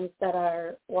 friends that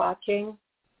are watching,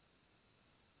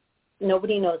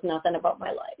 nobody knows nothing about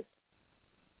my life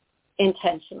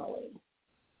intentionally.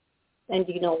 And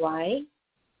do you know why?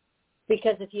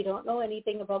 Because if you don't know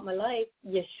anything about my life,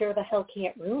 you sure the hell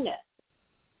can't ruin it.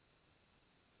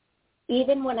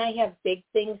 Even when I have big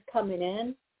things coming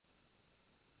in,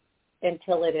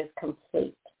 until it is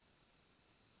complete.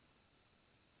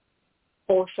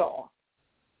 For sure.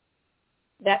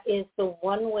 That is the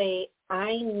one way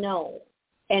I know,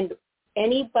 and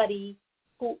anybody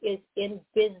who is in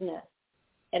business,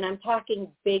 and I'm talking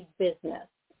big business,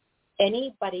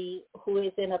 anybody who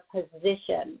is in a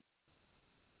position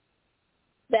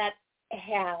that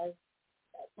has,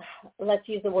 let's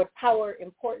use the word power,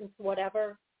 importance,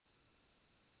 whatever,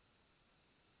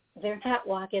 they're not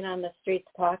walking on the streets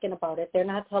talking about it. They're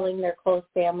not telling their close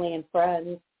family and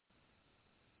friends.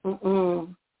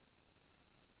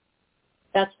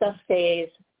 That stuff stays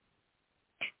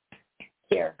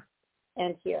here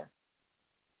and here.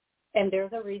 And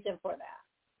there's a reason for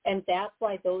that. And that's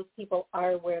why those people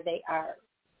are where they are.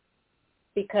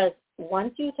 Because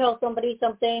once you tell somebody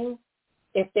something,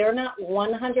 if they're not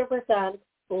 100%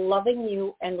 loving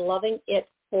you and loving it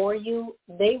for you,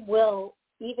 they will,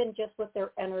 even just with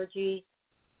their energy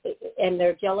and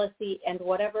their jealousy and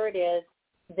whatever it is,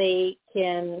 they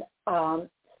can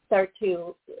start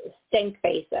to stink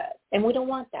face it. And we don't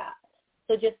want that.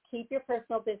 So just keep your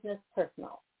personal business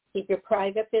personal. Keep your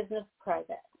private business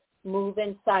private. Move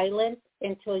in silence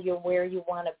until you're where you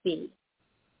want to be.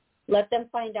 Let them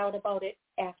find out about it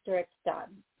after it's done.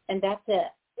 And that's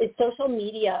it. Social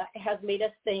media has made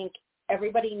us think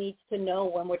everybody needs to know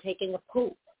when we're taking a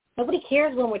poop. Nobody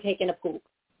cares when we're taking a poop,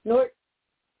 nor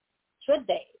should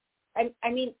they.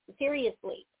 I mean,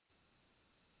 seriously.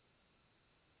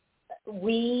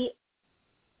 We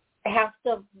have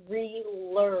to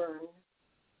relearn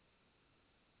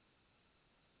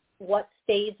what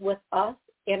stays with us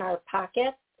in our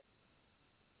pockets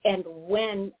and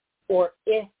when or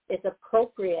if it's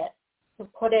appropriate to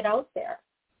put it out there.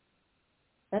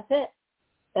 That's it.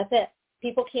 That's it.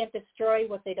 People can't destroy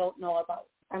what they don't know about.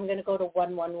 I'm going to go to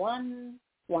 111.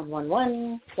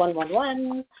 111,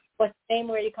 111. What's the name?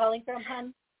 Where are you calling from,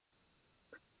 hon?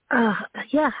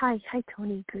 Yeah, hi,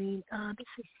 Toni, Greene. This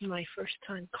is my first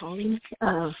time calling.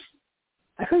 I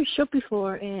heard your show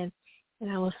before, and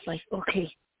I was like, okay,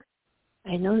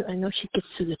 I know she gets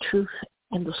to the truth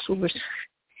and the source.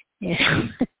 Yeah,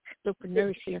 super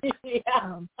nervous here.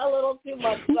 Yeah, a little too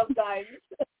much sometimes.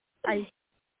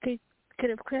 Could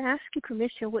I ask you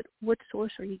permission? What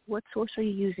source are you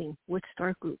using? What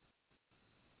star group?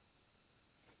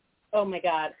 Oh my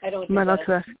God, I don't do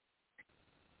this.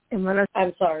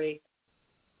 I'm sorry.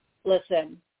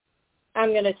 Listen, I'm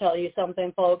going to tell you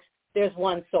something, folks. There's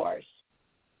one source.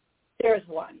 There's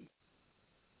one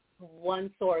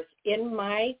source in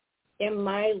my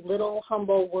little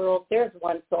humble world. There's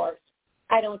one source.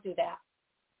 I don't do that.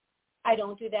 I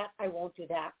won't do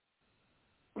that.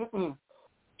 Mm-mm.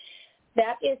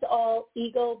 That is all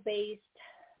ego-based,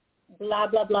 blah,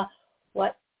 blah, blah.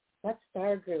 What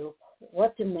star group?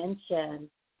 What dimension?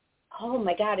 Oh,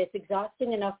 my God, it's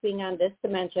exhausting enough being on this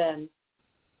dimension.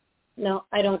 No,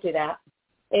 I don't do that.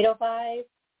 805.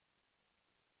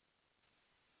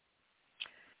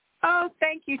 Oh,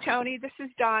 thank you, Toni. This is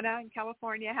Donna in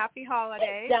California. Happy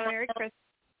holidays. Hey, Merry Christmas.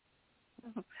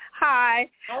 Hi.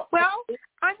 Well,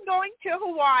 I'm going to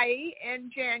Hawaii in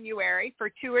January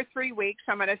for 2 or 3 weeks.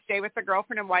 I'm going to stay with a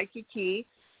girlfriend in Waikiki.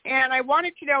 And I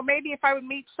wanted to know maybe if I would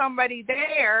meet somebody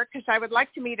there, because I would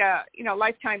like to meet a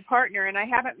lifetime partner, and I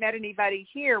haven't met anybody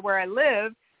here where I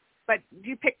live. But do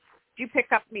you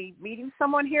pick up me meeting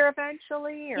someone here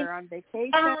eventually, or on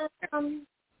vacation?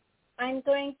 I'm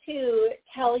going to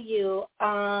tell you.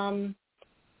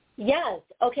 Yes.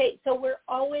 Okay. So we're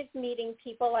always meeting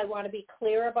people. I want to be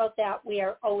clear about that. We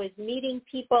are always meeting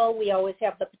people. We always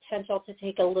have the potential to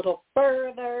take a little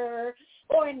further,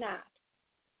 or not.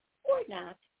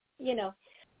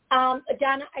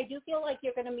 Donna, I do feel like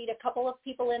you're going to meet a couple of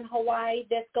people in Hawaii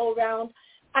this go round.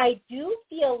 I do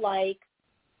feel like,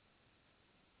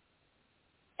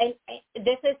 and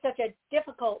this is such a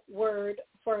difficult word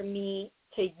for me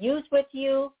to use with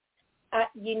you,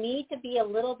 you need to be a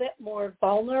little bit more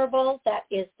vulnerable. That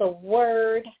is the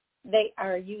word they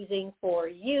are using for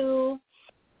you.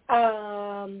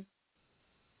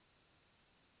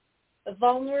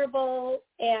 Vulnerable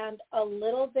and a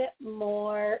little bit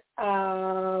more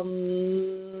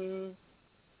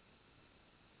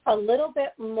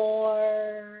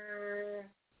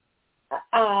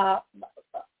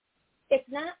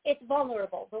it's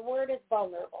vulnerable. The word is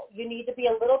vulnerable. You need to be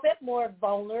a little bit more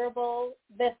vulnerable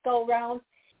this go round.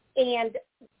 And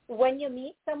when you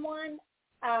meet someone,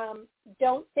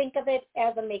 don't think of it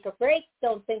as a make or break.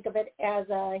 Don't think of it as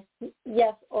a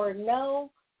yes or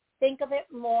no. Think of it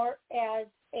more as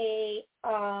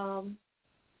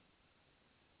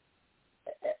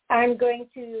I'm going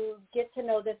to get to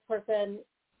know this person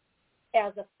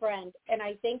as a friend. And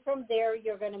I think from there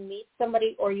you're going to meet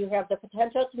somebody, or you have the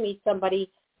potential to meet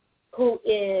somebody who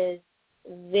is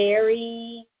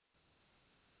very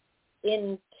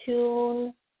in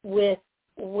tune with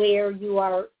where you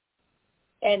are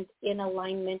and in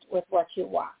alignment with what you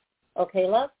want. Okay,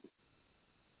 love?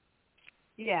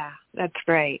 Yeah, that's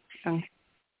great.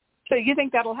 So you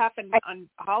think that'll happen on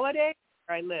holiday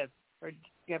where I live? Or do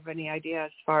you have any idea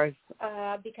as far as?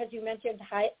 Because you mentioned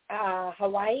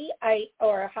Hawaii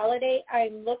or a holiday,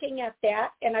 I'm looking at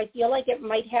that, and I feel like it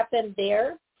might happen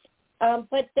there.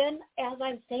 But then as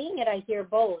I'm saying it, I hear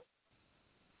both.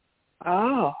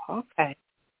 Oh, okay.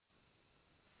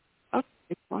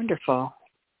 Okay, wonderful.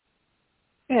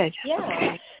 Good. Yeah.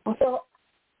 Okay. So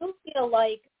I do feel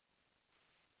like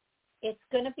it's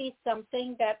going to be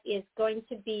something that is going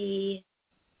to be,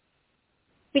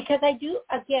 because I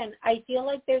feel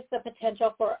like there's the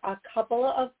potential for a couple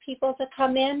of people to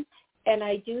come in, and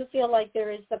I do feel like there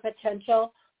is the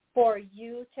potential for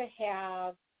you to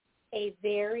have a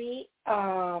very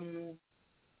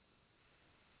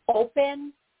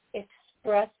open,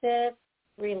 expressive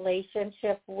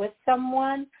relationship with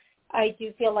someone. I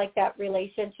do feel like that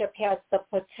relationship has the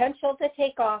potential to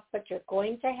take off, but you're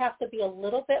going to have to be a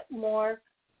little bit more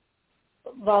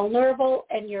vulnerable,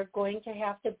 and you're going to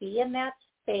have to be in that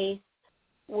space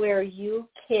where you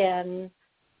can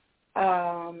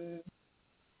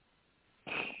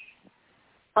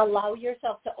allow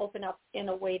yourself to open up in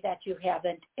a way that you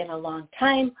haven't in a long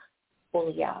time.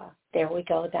 Well, yeah, there we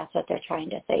go. That's what they're trying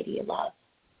to say to you, love.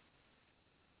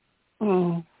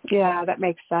 Yeah, that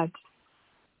makes sense.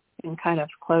 And kind of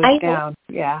close down.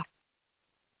 Yeah.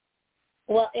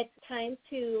 Well, it's time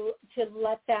to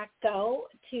let that go,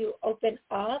 to open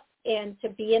up, and to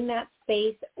be in that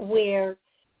space where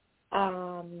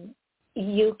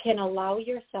you can allow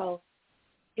yourself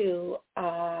to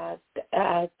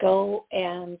go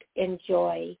and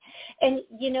enjoy. And,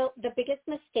 the biggest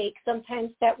mistake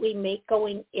sometimes that we make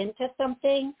going into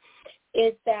something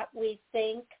is that we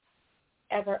think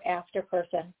ever after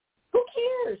person. Who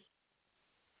cares?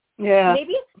 Yeah.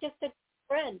 Maybe it's just a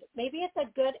friend. Maybe it's a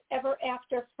good ever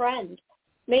after friend.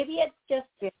 Maybe it's just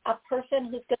a person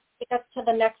who's going to take us to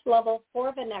the next level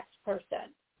for the next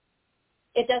person.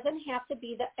 It doesn't have to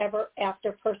be the ever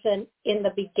after person in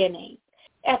the beginning.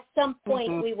 At some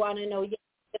point, we want to know, it's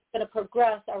going to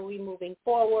progress. Are we moving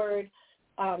forward?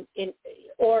 In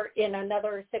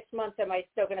another 6 months, am I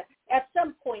still going to? At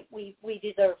some point, we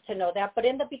deserve to know that. But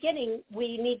in the beginning,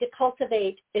 we need to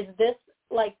cultivate: is this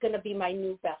going to be my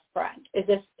new best friend? Is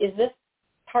this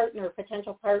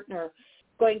potential partner,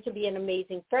 going to be an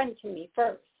amazing friend to me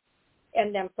first?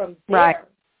 And then from there,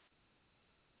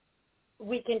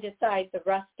 we can decide the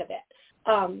rest of it.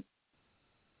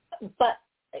 But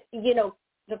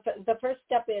the first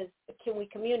step is, can we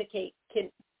communicate?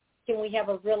 Can we have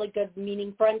a really good,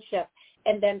 meaning friendship?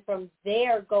 And then from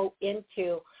there go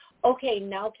into, okay,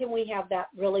 now can we have that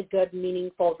really good,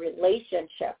 meaningful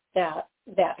relationship that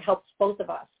helps both of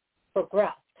us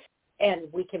progress,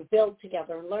 and we can build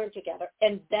together and learn together.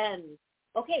 And then,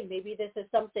 okay, maybe this is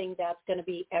something that's going to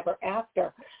be ever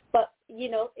after. But,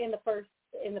 in the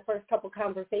first couple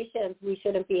conversations, we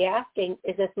shouldn't be asking,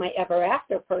 is this my ever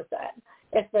after person?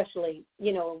 Especially,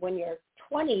 when you're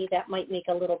 20, that might make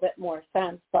a little bit more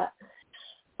sense. But,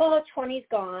 20's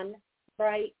gone,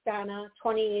 right, Donna?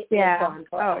 20 is gone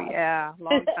for us. Yeah,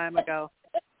 long time ago.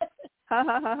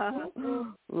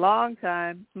 Long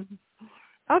time.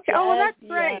 Okay. Well, that's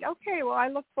great. Yes. Okay. Well, I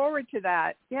look forward to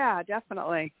that. Yeah,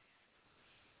 definitely.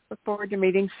 Look forward to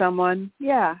meeting someone.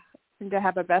 Yeah. And to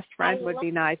have a best friend would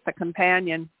be nice, a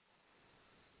companion.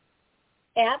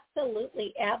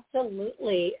 Absolutely.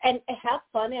 Absolutely. And have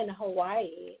fun in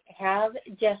Hawaii. Have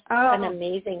just an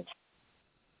amazing time.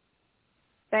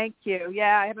 Thank you.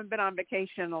 Yeah, I haven't been on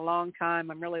vacation in a long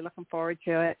time. I'm really looking forward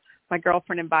to it. My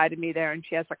girlfriend invited me there, and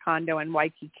she has a condo in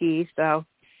Waikiki, so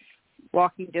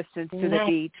walking distance to the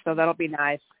beach, so that'll be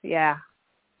nice. Yeah.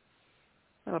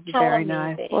 That'll be very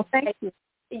nice. Well, thank you.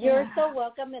 You're so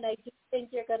welcome, and I do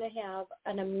think you're going to have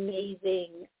an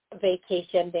amazing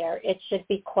vacation there. It should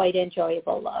be quite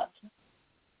enjoyable, love.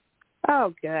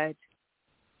 Oh, good.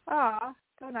 Oh,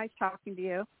 so nice talking to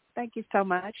you. Thank you so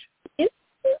much.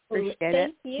 Appreciate it.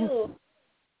 Thank you.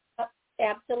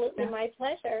 Absolutely, my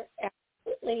pleasure.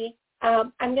 Absolutely.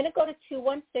 I'm going to go to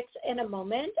 216 in a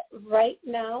moment. Right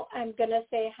now, I'm going to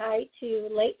say hi to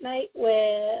Late Night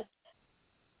with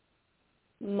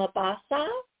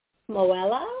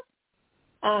Moella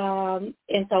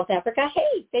in South Africa.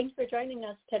 Hey, thanks for joining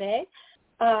us today.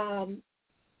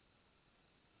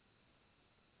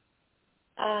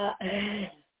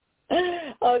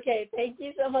 Okay, thank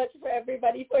you so much for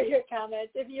everybody for your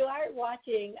comments. If you are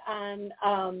watching on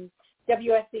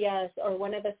WSCS or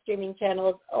one of the streaming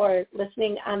channels or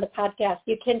listening on the podcast,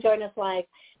 you can join us live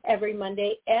every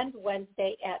Monday and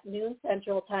Wednesday at noon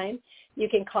Central Time. You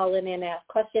can call in and ask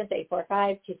questions,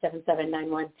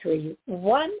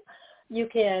 845-277-9131. You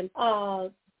can,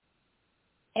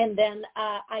 and then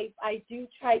I do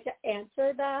try to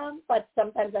answer them, but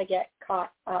sometimes I get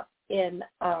caught up in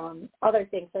other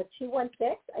things. So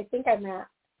 216, I think I'm at.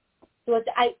 So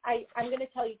I'm going to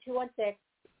tell you 216.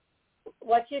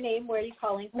 What's your name? Where are you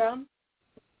calling from?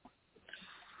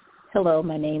 Hello,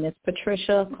 my name is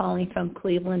Patricia, calling from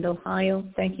Cleveland, Ohio.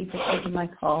 Thank you for taking my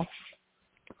call.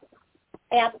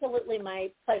 Absolutely, my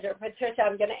pleasure. Patricia,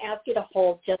 I'm going to ask you to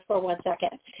hold just for 1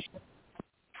 second.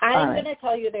 I'm going to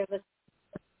tell you there's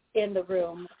in the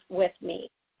room with me,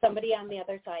 somebody on the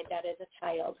other side that is a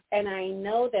child. And I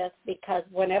know this because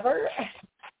whenever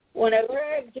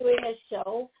I'm doing a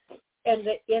show and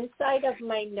the inside of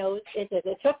my nose itches,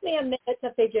 it took me a minute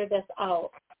to figure this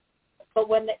out. But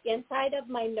when the inside of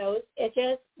my nose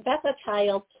itches, that's a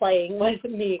child playing with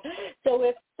me. So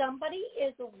if somebody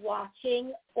is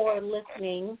watching or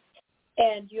listening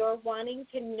and you're wanting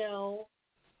to know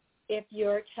if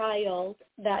your child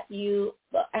that you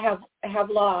have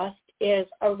lost is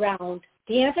around,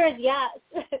 the answer is yes.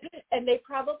 And they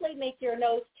probably make your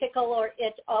nose tickle or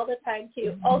itch all the time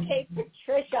too. Okay,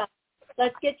 Patricia,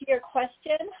 let's get to your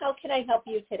question. How can I help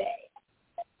you today?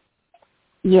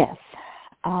 Yes.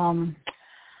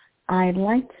 I'd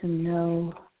like to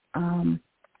know,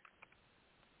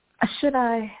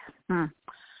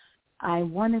 I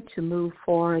wanted to move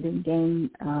forward and gain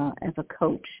as a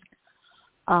coach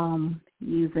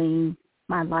using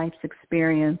my life's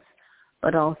experience,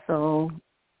 but also,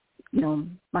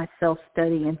 my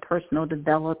self-study and personal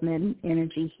development,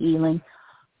 energy healing.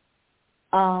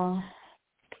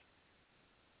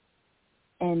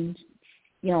 and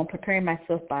preparing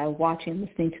myself by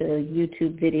listening to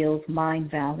YouTube videos,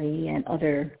 Mind Valley, and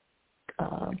other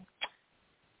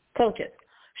coaches.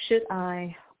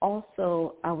 I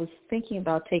was thinking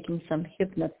about taking some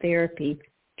hypnotherapy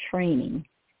training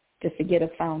just to get a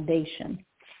foundation.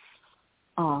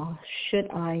 Should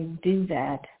I do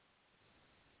that?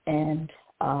 And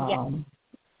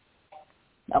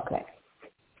okay.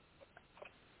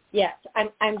 Yes,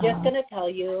 I'm just going to tell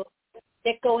you,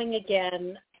 get going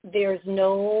again. There's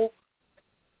no,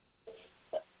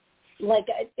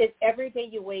 every day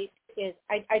you wait is,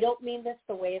 I don't mean this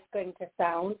the way it's going to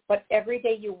sound, but every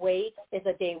day you wait is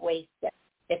a day wasted.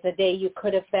 It's a day you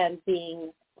could have been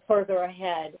being further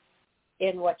ahead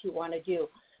in what you want to do.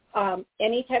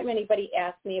 Anytime anybody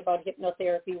asks me about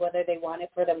hypnotherapy, whether they want it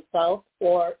for themselves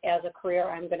or as a career,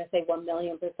 I'm going to say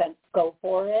 1,000,000% go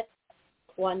for it.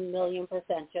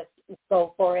 1,000,000% just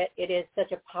go for it. It is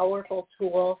such a powerful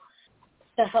tool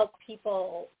to help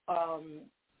people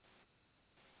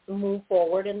move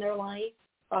forward in their life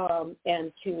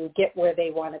and to get where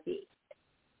they want to be.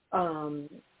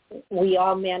 We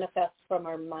all manifest from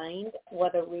our mind,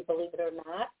 whether we believe it or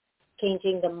not.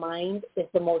 Changing the mind is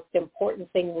the most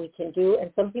important thing we can do.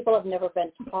 And some people have never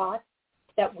been taught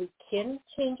that we can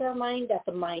change our mind, that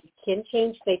the mind can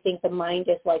change. They think the mind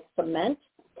is like cement.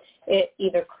 It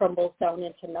either crumbles down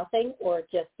into nothing or it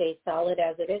just stays solid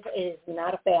as it is. It is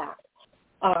not a fact.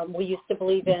 We used to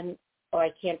believe in,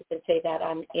 I can't even say that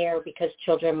on air because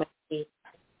children might be.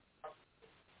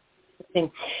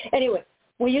 Anyway,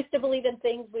 we used to believe in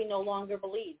things we no longer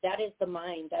believe. That is the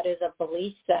mind. That is a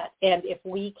belief set. And if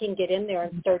we can get in there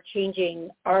and start changing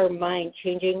our mind,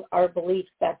 changing our beliefs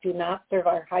that do not serve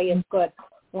our highest good,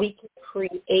 we can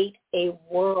create a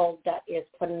world that is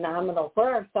phenomenal for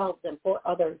ourselves and for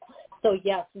others. So,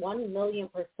 yes,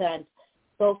 1,000,000%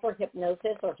 go for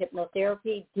hypnosis or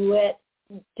hypnotherapy. Do it.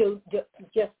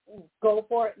 Just go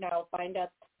for it now. Find a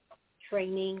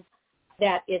training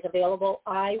that is available.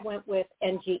 I went with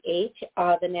NGH,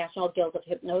 the National Guild of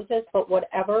Hypnosis, but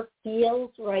whatever feels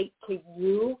right to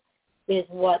you is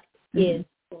what is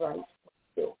right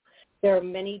to you. There are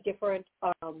many different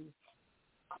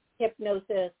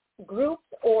hypnosis groups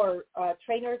or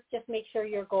trainers. Just make sure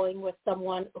you're going with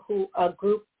a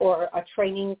group or a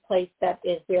training place that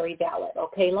is very valid.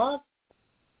 Okay, love?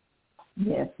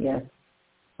 Yes.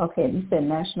 Okay, you said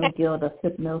National Guild of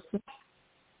Hypnosis.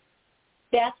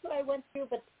 That's what I went through,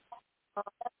 but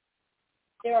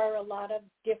there are a lot of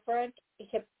different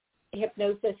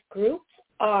hypnosis groups,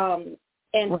 and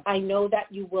I know that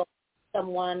you will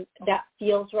someone that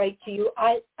feels right to you.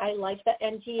 I like the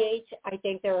NGH. I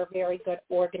think they're a very good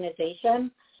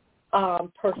organization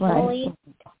personally,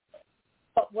 right.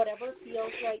 But whatever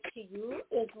feels right to you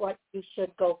is what you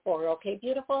should go for. Okay,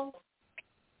 beautiful?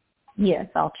 Yes,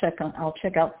 I'll check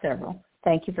out several.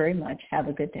 Thank you very much. Have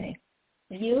a good day.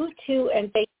 You too, and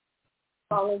thank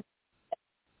you.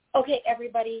 Okay,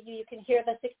 everybody, you can hear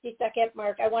the 60-second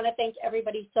mark. I want to thank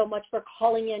everybody so much for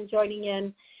calling in, joining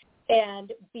in,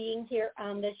 and being here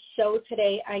on this show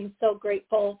today. I'm so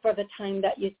grateful for the time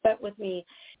that you spent with me.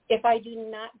 If I do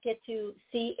not get to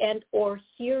see and or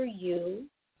hear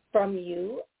from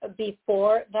you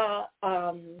before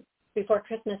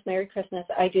Christmas, Merry Christmas.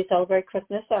 I do celebrate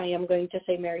Christmas. I am going to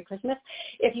say Merry Christmas.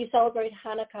 If you celebrate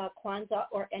Hanukkah, Kwanzaa,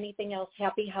 or anything else,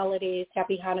 happy holidays,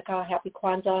 happy Hanukkah, happy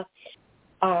Kwanzaa.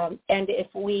 And if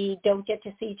we don't get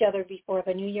to see each other before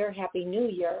the New Year, Happy New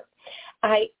Year.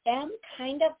 I am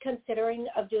kind of considering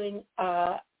of doing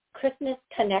a Christmas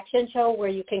connection show where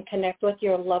you can connect with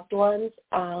your loved ones,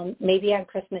 maybe on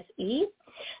Christmas Eve.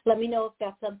 Let me know if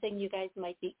that's something you guys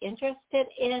might be interested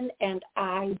in, and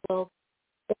I will.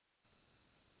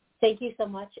 Thank you so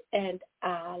much, and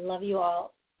I love you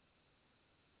all.